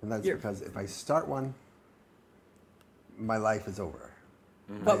 and that's because if I start one, my life is over.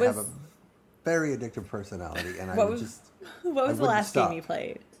 I have a very addictive personality, and what was the last game you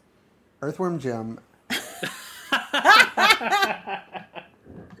played? Earthworm Jim.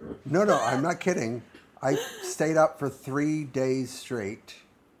 No, I'm not kidding. I stayed up for 3 days straight.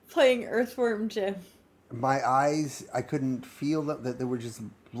 Playing Earthworm Jim. My eyes, I couldn't feel that there were just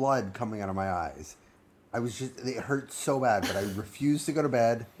blood coming out of my eyes. It hurt so bad, but I refused to go to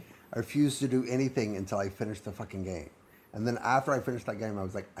bed. I refused to do anything until I finished the fucking game. And then after I finished that game, I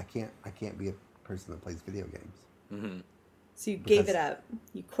was like, I can't be a person that plays video games. Mm-hmm. So you gave it up.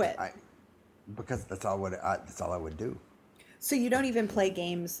 You quit. Because that's all I would do. So you don't even play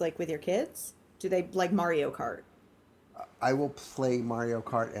games like with your kids? Do they like Mario Kart? I will play Mario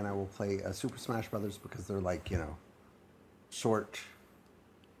Kart and I will play Super Smash Brothers because they're like, short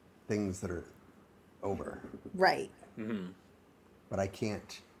things that are over. Right. Mm-hmm. But I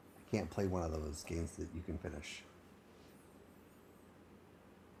can't play one of those games that you can finish.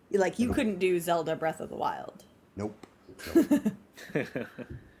 Like you couldn't do Zelda Breath of the Wild. Nope.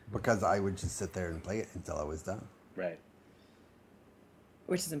 Because I would just sit there and play it until I was done. Right.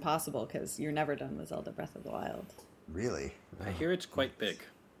 Which is impossible because you're never done with Zelda Breath of the Wild. Really? I hear it's quite big.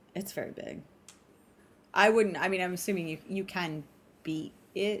 It's very big. I'm assuming you can beat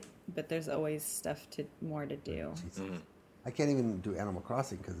it, but there's always stuff more to do. Mm-hmm. I can't even do Animal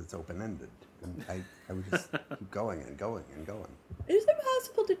Crossing because it's open-ended. And I would just keep going and going and going. Is it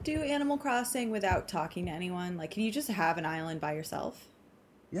possible to do Animal Crossing without talking to anyone? Like, can you just have an island by yourself?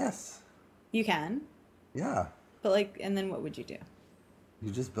 Yes. You can? Yeah. But, and then what would you do?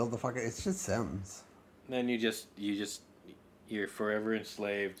 You just build the fucking... It's just Sims. Then you're forever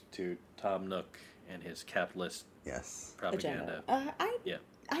enslaved to Tom Nook and his capitalist propaganda.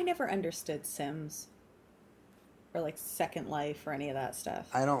 I never understood Sims. Or, Second Life or any of that stuff.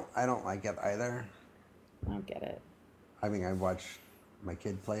 I don't like it either. I don't get it. I mean, I watch my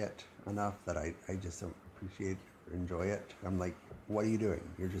kid play it enough that I just don't appreciate or enjoy it. I'm like, what are you doing?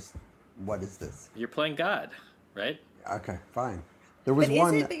 What is this? You're playing God, right? Okay, fine. There was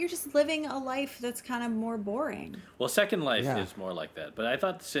one... Is it, but you're just living a life that's kind of more boring. Well, Second Life is more like that. But I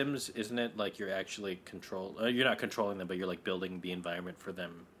thought Sims, isn't it like you're actually you're not controlling them, but you're building the environment for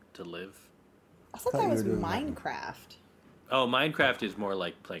them to live? I thought that was Minecraft. Oh, Minecraft is more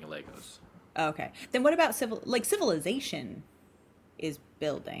like playing Legos. Okay. Then what about Civilization is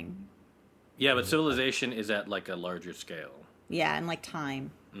building? Yeah, but Civilization is at a larger scale. Yeah, and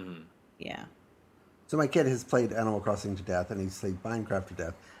time. Mm-hmm. Yeah. So my kid has played Animal Crossing to death, and he's played Minecraft to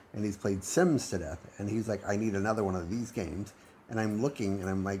death, and he's played Sims to death, and he's like, I need another one of these games. And I'm looking, and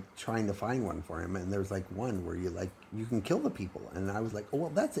I'm trying to find one for him, and there's one where you can kill the people, and I was like, oh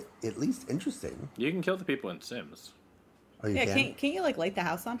well, that's at least interesting. You can kill the people in Sims. Oh, you can? Can't you light the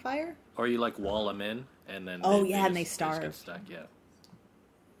house on fire? Or you wall them in, and then they starve. They get stuck. Yeah.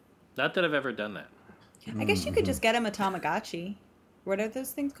 Not that I've ever done that. I guess you could just get him a Tamagotchi. What are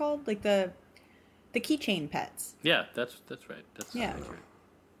those things called? The keychain pets. Yeah, that's right. That's accurate.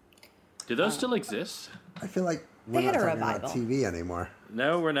 Do those still exist? I feel like we're not talking about TV anymore.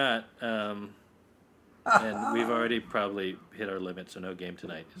 No, we're not. And we've already probably hit our limit, so no game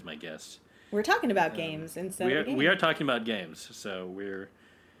tonight is my guess. We're talking about games instead of games. We are talking about games, so we're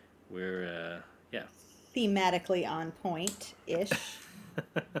thematically on point-ish.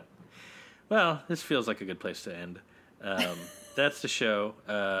 Well, this feels like a good place to end. That's the show.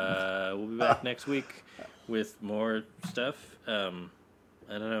 We'll be back next week with more stuff. I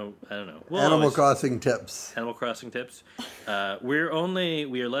don't know. Animal Crossing tips. Animal Crossing tips. We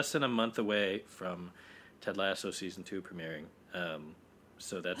are less than a month away from Ted Lasso season 2 premiering.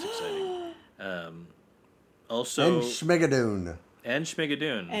 So that's exciting. Also, and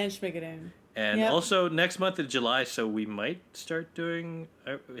Schmigadoon. And also next month in July, so we might start doing.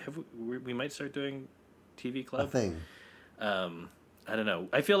 We might start doing TV Club. A thing. I don't know.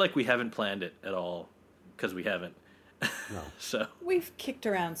 I feel like we haven't planned it at all because we haven't. No. So we've kicked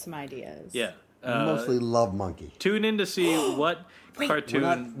around some ideas. Yeah. Mostly Love Monkey. Tune in to see what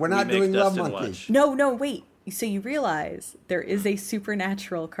cartoon we're not doing Love Monkey. Watch. No, wait. So you realize there is a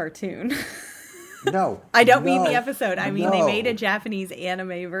supernatural cartoon. No. I don't mean the episode. I mean, they no. made a Japanese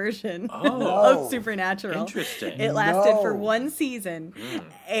anime version Oh, of Supernatural. interesting. It lasted for No. one season,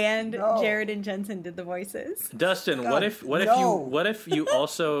 and No. Jared and Jensen did the voices. Dustin, God, what if no. you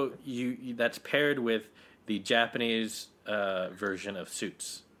also you that's paired with the Japanese version of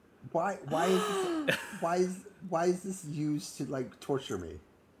Suits? Why is this used to like torture me?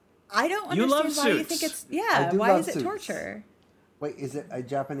 I don't You love understand why you Suits. think it's... I Yeah, do why love is it Suits. torture? Wait, is it a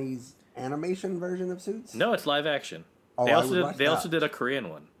Japanese animation version of Suits? No, it's live action. Oh, they I also would watch they also that. did a Korean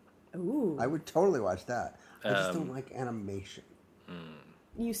one. Ooh. I would totally watch that. I just don't like animation.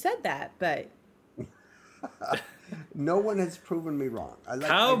 You said that, but... No one has proven me wrong.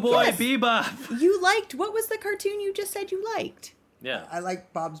 Cowboy Bebop. You liked... What was the cartoon you just said you liked? Yeah. I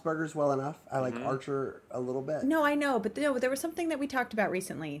like Bob's Burgers well enough. I like Archer a little bit. No, I know, but there was something that we talked about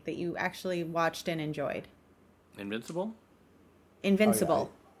recently that you actually watched and enjoyed. Invincible?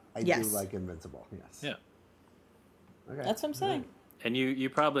 Invincible. I Yes. do like Invincible. Yes. Yeah. Okay. That's what I'm saying. And you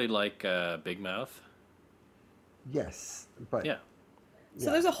probably like Big Mouth? Yes, but Yeah. So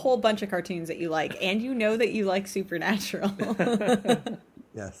there's a whole bunch of cartoons that you like, and you know that you like Supernatural.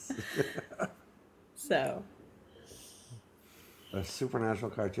 yes. So... A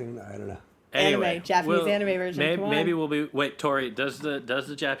supernatural cartoon. I don't know. Anyway, Japanese anime version. Come on. Maybe we'll be. Wait, Tori, does the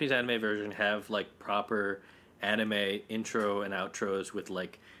Japanese anime version have like proper anime intro and outros with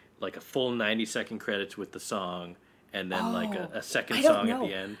like a full 90-second credits with the song and then like a second I don't song at know.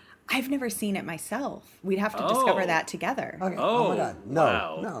 the end? I've never seen it myself. We'd have to discover Oh. that together. Okay. Oh, my God. No.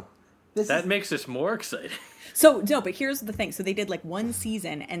 wow. No. This That is, makes this more exciting. So, no, but here's the thing. So they did like one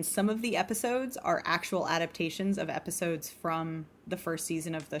season, and some of the episodes are actual adaptations of episodes from the first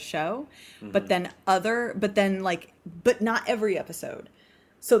season of the show. But then but not every episode.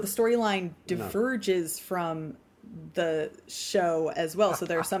 So the storyline diverges from the show as well. So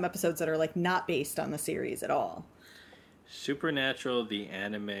there are some episodes that are like not based on the series at all. Supernatural, the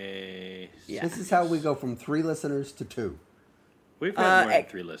anime. Yeah. This is how we go from 3 listeners to 2. We've had more than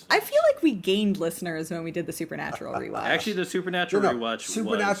 3 listeners. I feel like we gained listeners when we did the Supernatural rewatch. Actually, the Supernatural rewatch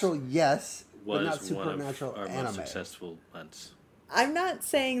Supernatural, yes, but was not one Supernatural of our anime. most successful months. I'm not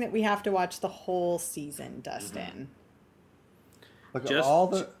saying that we have to watch the whole season, Dustin. Look, Just-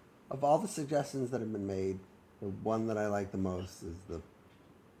 of all the suggestions that have been made, the one that I like the most is the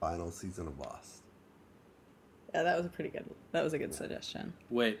final season of Lost. Yeah, that was a good suggestion.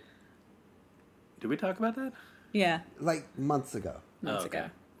 Wait, did we talk about that? Yeah, Like months ago. months Oh, okay.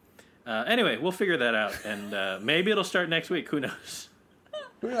 ago. Anyway, we'll figure that out, and maybe it'll start next week. Who knows?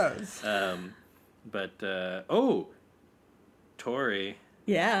 Who knows? Tori,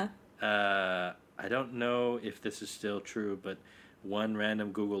 Yeah. I don't know if this is still true, but one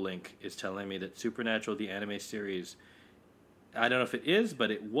random Google link is telling me that Supernatural, the anime series, I don't know if it is, but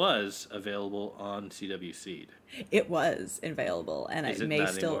it was available on CW Seed. It was available, and Is it it may not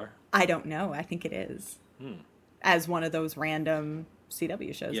still. anymore? I don't know. I think it is. As one of those random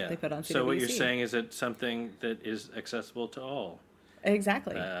CW shows that they put on CW. So what you're saying is that something that is accessible to all.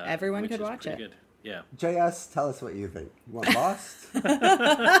 Exactly. Everyone which could is watch pretty it. Good. Yeah. JS, tell us what you think. You want Lost?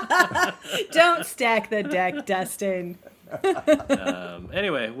 Don't stack the deck, Dustin.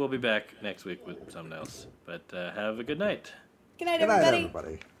 Anyway, we'll be back next week with something else. But have a good night. Good night, Good night,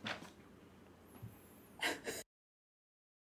 everybody. everybody.